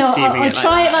if you're consuming I it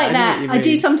try like it like that. I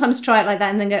do sometimes try it like that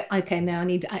and then go, okay, now I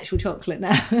need actual chocolate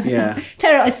now. Yeah.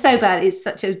 Terror is so bad. It's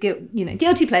such a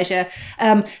guilty pleasure.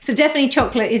 So definitely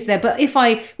chocolate is there. But if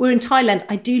I were in Thailand,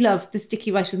 I do love the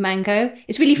sticky rice with mango.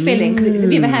 It's really filling. Have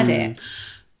you ever had it?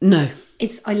 No.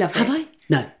 I love it. Have I?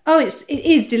 No. Oh, it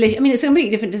is delicious. I mean, it's a completely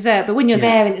different dessert, but when you're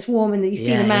there and it's warm and you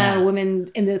see the man or woman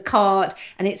in the cart,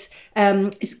 and it's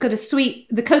got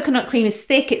the coconut cream is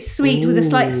thick, it's sweet with a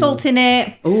slight salt in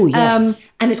it. Oh, yes.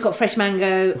 And it's got fresh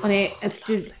mango on it. It's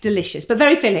delicious, but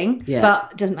very filling. Yeah.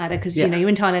 But it doesn't matter because you're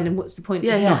in Thailand, and what's the point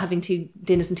of not having 2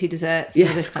 dinners and 2 desserts and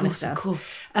all this kind of stuff. Of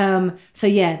course. So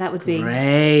yeah, that would be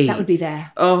great. That would be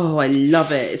there. Oh, I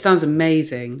love it. It sounds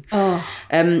amazing. Oh,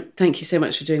 thank you so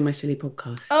much for doing my silly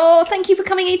podcast. Oh, thank you for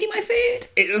coming eating my food.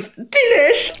 It was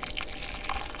delish.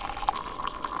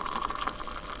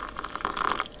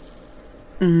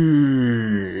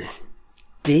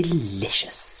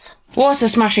 Delicious. What a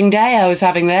smashing day I was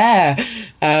having there.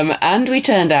 And we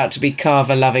turned out to be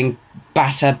carver-loving,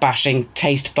 batter-bashing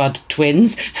taste bud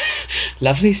twins.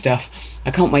 Lovely stuff. I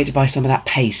can't wait to buy some of that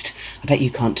paste. I bet you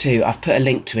can't too. I've put a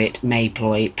link to it,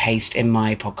 Mayploy paste, in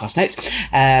my podcast notes.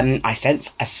 I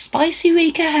sense a spicy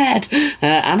week ahead.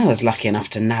 Anna was lucky enough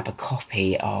to nab a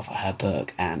copy of her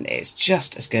book, and it's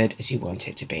just as good as you want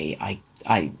it to be.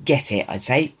 I get it, I'd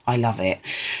say. I love it.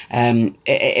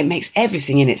 It makes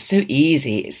everything in it so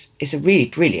easy. It's a really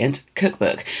brilliant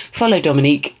cookbook. Follow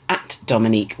Dominique at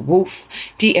Dominique Wolf,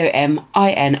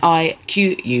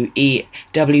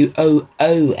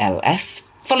 DOMINIQUEWOOLF.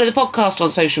 Follow the podcast on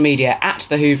social media at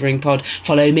The Hoovering Pod.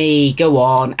 Follow me, go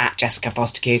on, at Jessica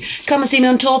Fosterkew. Come and see me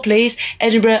on tour, please.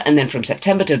 Edinburgh, and then from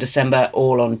September till December,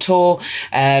 all on tour.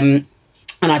 And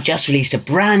I've just released a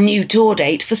brand new tour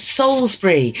date for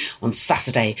Salisbury on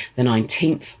Saturday, the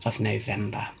 19th of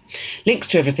November. Links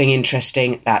to everything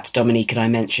interesting that Dominique and I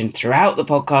mentioned throughout the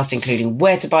podcast, including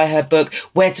where to buy her book,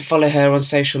 where to follow her on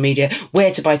social media,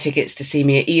 where to buy tickets to see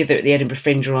me either at the Edinburgh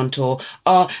Fringe or on tour,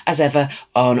 are, as ever,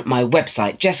 on my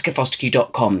website,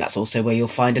 jessicafosterkew.com. That's also where you'll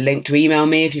find a link to email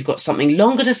me if you've got something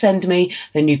longer to send me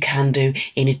than you can do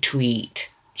in a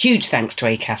tweet. Huge thanks to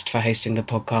Acast for hosting the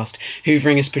podcast.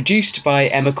 Hoovering is produced by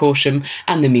Emma Corsham,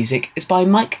 and the music is by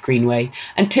Mike Greenway.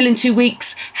 Until in 2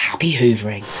 weeks, happy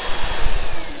hoovering.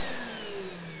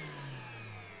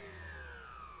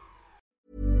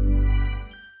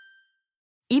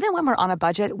 Even when we're on a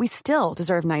budget, we still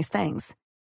deserve nice things.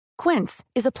 Quince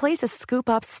is a place to scoop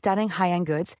up stunning high-end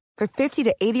goods for 50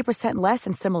 to 80% less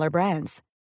than similar brands.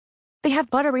 They have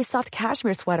buttery soft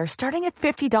cashmere sweaters starting at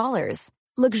 $50,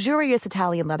 luxurious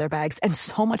Italian leather bags, and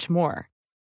so much more.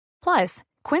 Plus,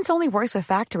 Quince only works with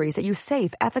factories that use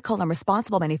safe, ethical, and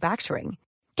responsible manufacturing.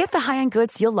 Get the high-end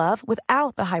goods you'll love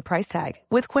without the high price tag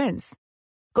with Quince.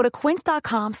 Go to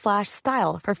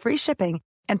quince.com/style for free shipping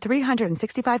and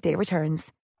 365-day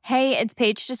returns. Hey, it's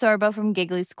Paige DeSorbo from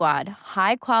Giggly Squad.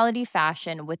 High quality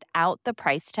fashion without the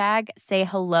price tag. Say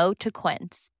hello to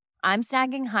Quince. I'm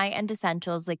snagging high-end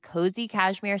essentials like cozy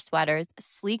cashmere sweaters,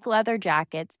 sleek leather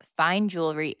jackets, fine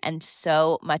jewelry, and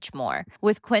so much more.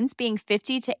 With Quince being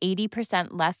 50 to 80%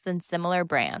 less than similar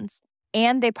brands.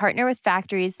 And they partner with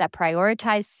factories that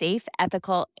prioritize safe,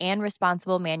 ethical, and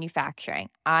responsible manufacturing.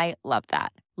 I love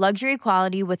that. Luxury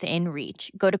quality within reach.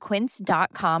 Go to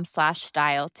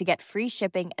quince.com/style to get free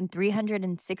shipping and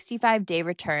 365-day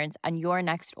returns on your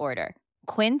next order.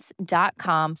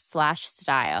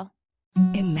 Quince.com/style.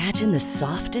 Imagine the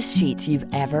softest sheets you've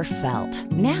ever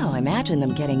felt. Now imagine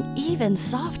them getting even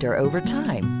softer over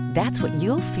time. That's what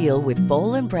you'll feel with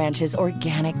Boll & Branch's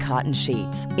organic cotton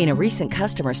sheets. In a recent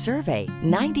customer survey,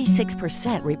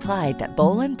 96% replied that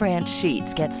Boll & Branch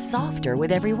sheets get softer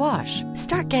with every wash.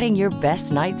 Start getting your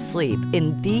best night's sleep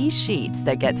in these sheets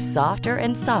that get softer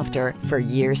and softer for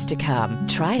years to come.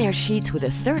 Try their sheets with a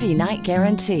 30-night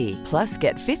guarantee. Plus,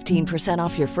 get 15%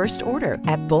 off your first order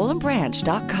at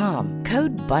bollandbranch.com.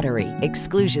 Code BUTTERY.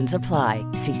 Exclusions apply.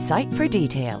 See site for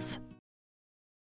details.